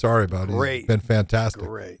and be sorry about. Great. He's been fantastic.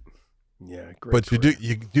 great. Yeah, great. But career.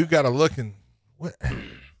 you do got to look and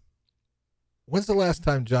when's the last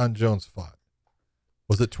time John Jones fought?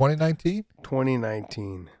 Was it 2019?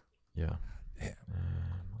 2019. Yeah. Damn.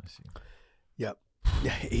 Let's see. Yep.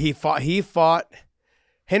 He fought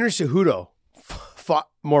Henry Cejudo fought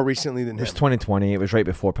more recently than It was him. 2020. It was right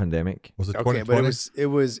before pandemic. Was it Okay, 2020? but it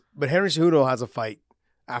was but Henry Cejudo has a fight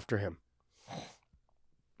after him.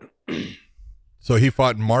 So he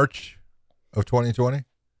fought in March of 2020?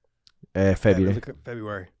 February. Yeah,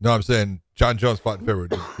 February. No, I'm saying John Jones fought in February.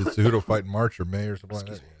 Did Cejudo fight in March or May or something like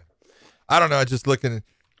that? Yeah. I don't know. Just looking at,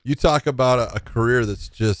 you talk about a career that's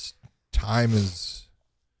just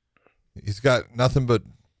he's got nothing but,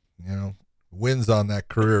 wins on that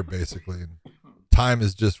career basically. And time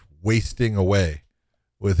is just wasting away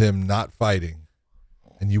with him not fighting,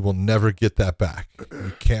 and you will never get that back.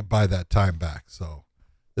 You can't buy that time back. So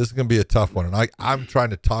this is going to be a tough one. And I'm trying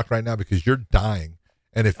to talk right now because you're dying.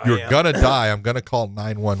 And if you're going to die, I'm going to call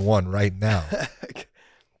 911 right now.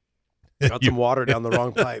 Got some water down the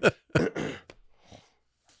wrong pipe.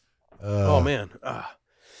 Oh, man. All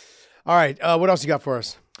right. What else you got for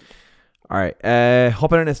us? All right.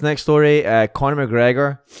 Hopping into this next story, Conor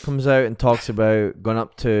McGregor comes out and talks about going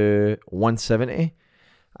up to 170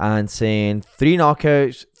 and saying 3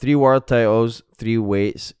 knockouts, 3 world titles, 3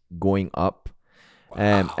 weights going up.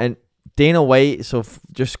 Wow. And Dana White, so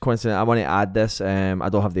just coincident, I want to add this. I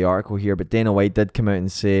don't have the article here, but Dana White did come out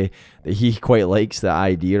and say that he quite likes the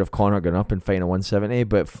idea of Conor going up and fighting at 170.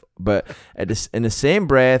 But in the same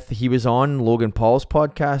breath, he was on Logan Paul's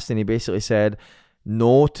podcast and he basically said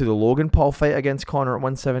no to the Logan Paul fight against Conor at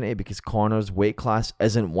 170 because Conor's weight class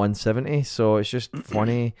isn't 170. So it's just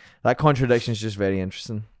funny. That contradiction is just very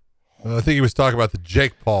interesting. I think he was talking about the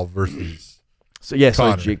Jake Paul versus. So yeah,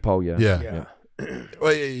 sorry, Conor. Jake Paul, yeah. Yeah.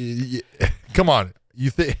 Well, come on. You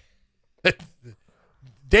think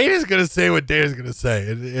Dana's going to say what Dana's going to say.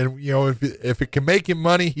 And if it can make him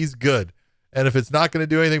money, he's good. And if it's not going to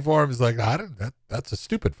do anything for him, he's like, that's a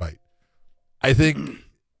stupid fight. I think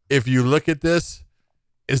if you look at this,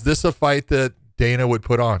 is this a fight that Dana would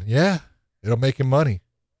put on? Yeah, it'll make him money.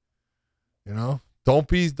 Don't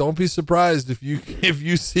be surprised if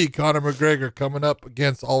you see Conor McGregor coming up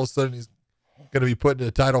against, all of a sudden he's going to be put in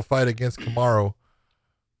a title fight against Kamaru.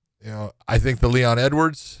 I think the Leon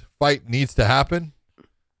Edwards fight needs to happen.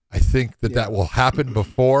 I think that will happen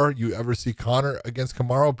before you ever see Conor against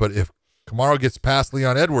Kamaru. But if Kamaru gets past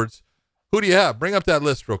Leon Edwards, who do you have? Bring up that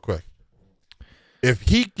list real quick. If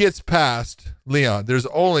he gets past Leon, there's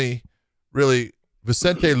only really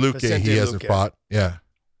Vicente Luque he hasn't fought. Yeah.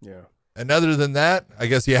 Yeah. And other than that, I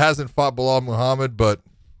guess he hasn't fought Bilal Muhammad, but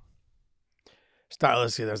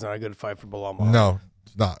stylistically, that's not a good fight for Bilal Muhammad. no,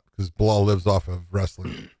 it's not, because Bilal lives off of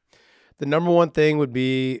wrestling. The number one thing would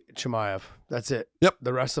be Chimaev. That's it. Yep.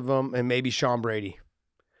 The rest of them, and maybe Sean Brady.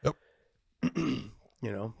 Yep.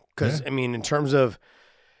 Because, I mean, in terms of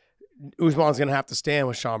Usman's going to have to stand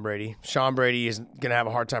with Sean Brady. Sean Brady is going to have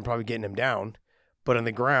a hard time probably getting him down. But on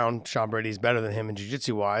the ground, Sean Brady is better than him in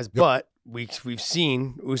jiu-jitsu wise. Yep. But we've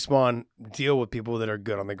seen Usman deal with people that are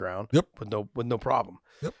good on the ground. Yep. With no problem.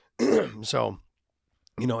 Yep. So,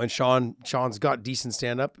 you know, and Sean's got decent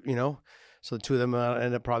stand up, you know. So the two of them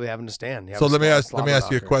end up probably having to stand. So let me ask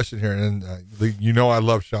you a question here, and you know I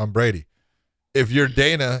love Sean Brady. If you're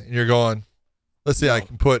Dana and you're going, let's see, I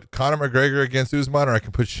can put Conor McGregor against Usman, or I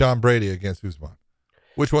can put Sean Brady against Usman.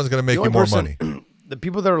 Which one's going to make you more money? The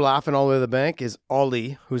people that are laughing all the way to the bank is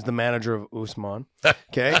Ali, who's the manager of Usman,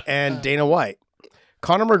 okay, and Dana White.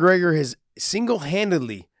 Conor McGregor has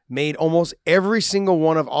single-handedly made almost every single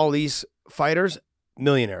one of Ali's fighters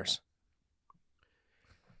millionaires.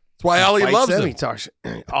 That's why Ali loves him. He talks.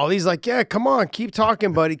 Ali's like, yeah, come on, keep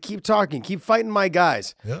talking, buddy. Keep talking. Keep fighting my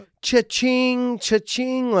guys. Yeah. Cha-ching,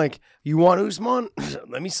 cha-ching. Like, you want Usman?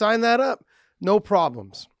 Let me sign that up. No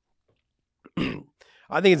problems.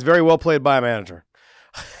 I think it's very well played by a manager.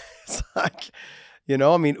 It's like, you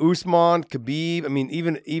know, I mean, Usman, Khabib. I mean,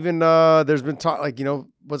 even there's been talk, like, you know,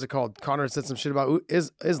 what's it called? Conor said some shit about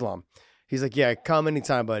Islam. He's like, yeah, come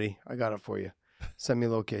anytime, buddy. I got it for you. Send me a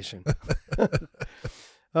location.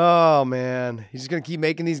 Oh, man. He's just going to keep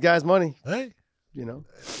making these guys money. Hey. You know?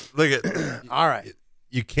 Look at all right.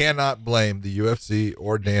 You cannot blame the UFC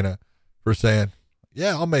or Dana for saying,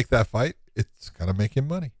 yeah, I'll make that fight. It's going to make him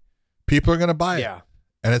money. People are going to buy it. Yeah.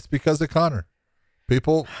 And it's because of Conor.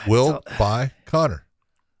 People will buy Conor.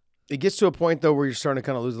 It gets to a point, though, where you're starting to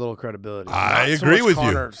kind of lose a little credibility. I agree with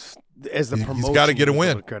Conor you. As the promotion, he's got to get a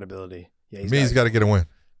win. Credibility. Yeah, he's got to get a win.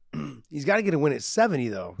 He's got to get a win at 70,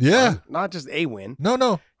 though. Yeah. Not just a win.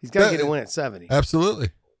 No. He's got to get a win at 70. Absolutely.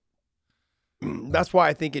 That's why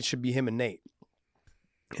I think it should be him and Nate.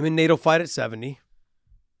 Him and Nate will fight at 70.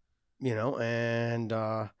 You know, and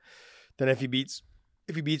then if he beats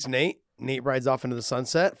Nate rides off into the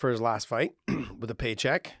sunset for his last fight with a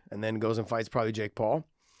paycheck, and then goes and fights probably Jake Paul.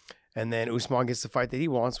 And then Usman gets the fight that he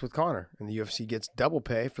wants with Conor, and the UFC gets double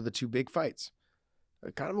pay for the two big fights.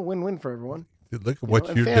 Kind of a win-win for everyone. Dude, look at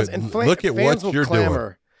what you're doing. Look at what you're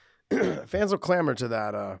doing. Fans will clamor to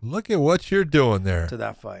that. Look at what you're doing there. To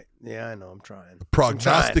that fight. Yeah, I know. I'm trying. The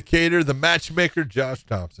prognosticator, the matchmaker, Josh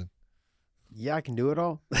Thompson. Yeah, I can do it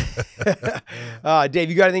all. Dave,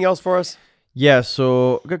 you got anything else for us? Yeah,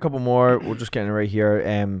 so I've got a couple more. We're just getting it right here.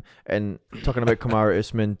 And talking about Kamaru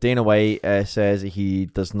Usman, Dana White says he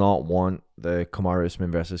does not want the Kamaru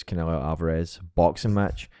Usman versus Canelo Alvarez boxing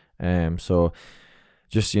match. So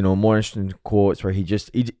just, you know, more interesting quotes where he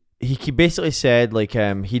basically said, like,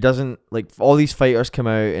 he doesn't, like, all these fighters come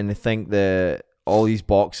out and they think that all these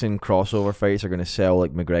boxing crossover fights are going to sell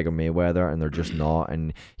like McGregor Mayweather, and they're just not.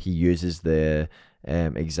 And he uses the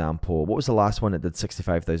example. What was the last one that did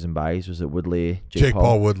 65,000 buys? Was it Woodley? Jake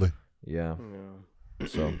Paul Woodley. Yeah.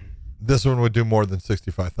 So this one would do more than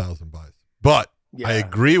 65,000 buys. But yeah. I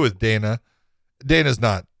agree with Dana. Dana's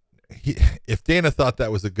not. If Dana thought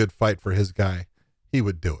that was a good fight for his guy, he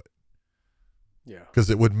would do it. Yeah. Because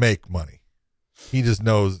it would make money. He just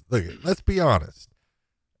knows. Look, let's be honest.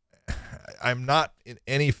 I'm not in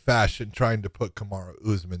any fashion trying to put Kamaru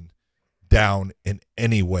Usman down in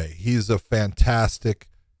any way. He's a fantastic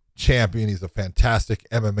champion. He's a fantastic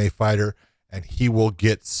MMA fighter, and he will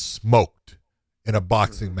get smoked in a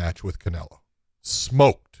boxing match with Canelo.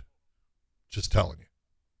 Smoked. Just telling you.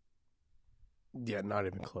 Yeah, not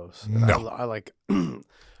even close. No.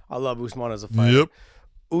 I love Usman as a fighter. Yep.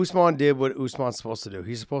 Usman did what Usman's supposed to do.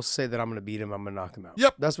 He's supposed to say that I'm going to beat him, I'm going to knock him out.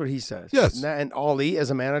 Yep. That's what he says. Yes. And Ali, as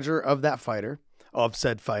a manager of that fighter, of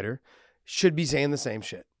said fighter, should be saying the same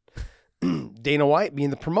shit. Dana White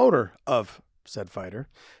being the promoter of said fighter,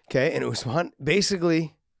 okay, and Usman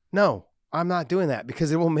basically, no, I'm not doing that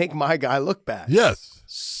because it will make my guy look bad.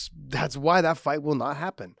 Yes. That's why that fight will not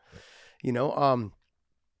happen. You know,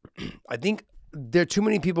 I think there are too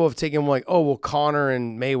many people have taken like, oh, well, Conor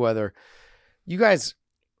and Mayweather. You guys,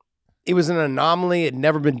 it was an anomaly. It had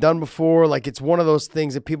never been done before. Like, it's one of those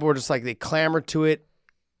things that people were just like, they clamored to it.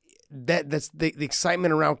 That's the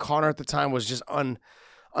excitement around Conor at the time was just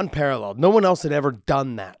unparalleled. No one else had ever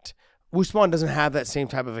done that. Usman doesn't have that same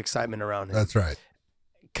type of excitement around him. That's right.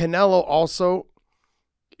 Canelo also,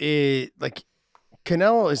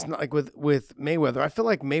 Canelo is not like with Mayweather. I feel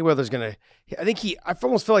like Mayweather's going to, I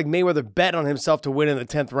almost feel like Mayweather bet on himself to win in the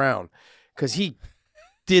 10th round because he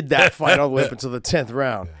did that fight all the way up until the 10th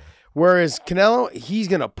round. Whereas Canelo, he's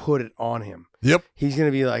going to put it on him. Yep. He's going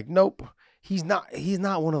to be like, nope, he's not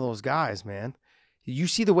one of those guys, man. You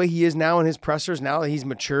see the way he is now in his pressers, now that he's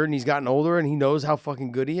matured and he's gotten older and he knows how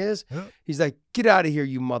fucking good he is. Yeah. He's like, get out of here,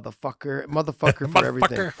 you motherfucker for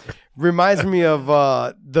everything. Reminds me of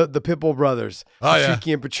the Pitbull brothers,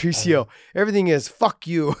 Tricky and Patricio. Everything is fuck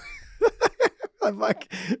you.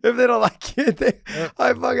 If they don't like it,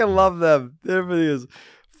 I fucking love them. Everything is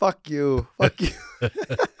fuck you. Like,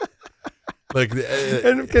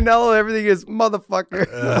 and Canelo, everything is motherfucker.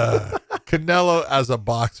 Canelo as a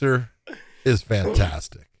boxer is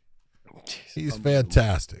fantastic. He's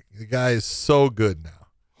fantastic. The guy is so good now.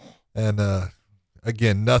 And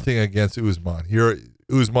again, nothing against Usman.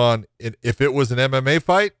 Usman, if it was an MMA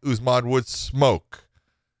fight, Usman would smoke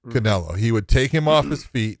Canelo. He would take him off his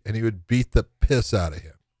feet and he would beat the piss out of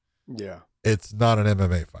him. Yeah. It's not an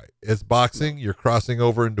MMA fight. It's boxing. You're crossing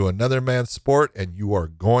over into another man's sport and you are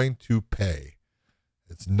going to pay.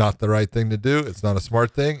 It's not the right thing to do. It's not a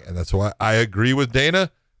smart thing. And that's why I agree with Dana.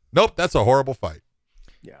 Nope, that's a horrible fight.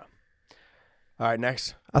 Yeah. All right,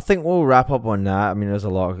 next. I think we'll wrap up on that. I mean, there was a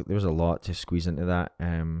lot to squeeze into that.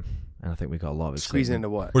 And I think we got a lot of excitement. Squeeze into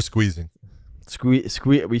what? We're squeezing.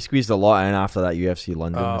 We squeezed a lot in after that UFC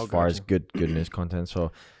London as far as good news content.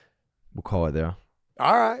 So we'll call it there.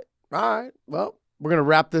 All right. Well, we're going to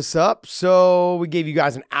wrap this up. So we gave you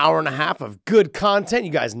guys an hour and a half of good content.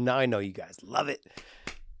 You guys, I know you guys love it.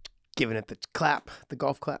 Giving it the clap, the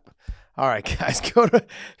golf clap. All right, guys, go to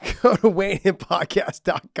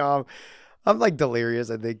WeighInPodcast.com. I'm like delirious,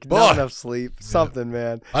 I think. Not enough sleep. Something,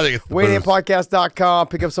 man. I think it's WeighInPodcast.com.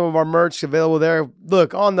 Pick up some of our merch available there.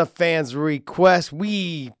 Look, on the fans' request,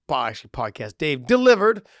 Podcast Dave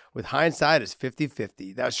delivered with hindsight is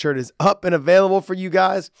 50-50. That shirt is up and available for you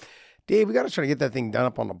guys. Dave, we got to try to get that thing done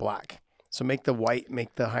up on the black. So make the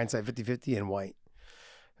hindsight 50-50 in white.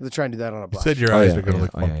 We'll try and do that on a black. You said your eyes are going to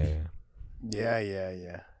look funky.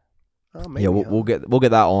 Yeah. Oh, maybe, we'll get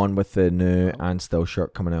that on with the new And Still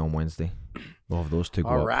shirt coming out on Wednesday. We'll have those two go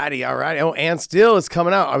Alrighty. Oh, And Still is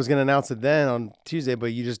coming out. I was going to announce it then on Tuesday, but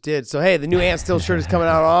you just did. So, hey, the new And Still shirt is coming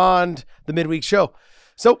out on the midweek show.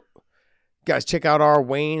 So, guys, check out our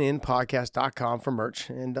WeighInPodcast.com for merch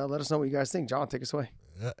and let us know what you guys think. John, take us away.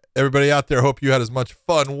 Everybody out there, hope you had as much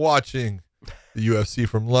fun watching the UFC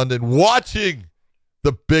from London, watching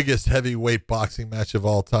the biggest heavyweight boxing match of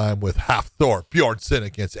all time with Hafthor Bjornsson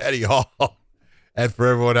against Eddie Hall. And for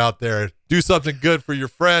everyone out there, do something good for your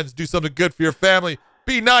friends. Do something good for your family.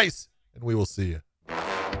 Be nice, and we will see you.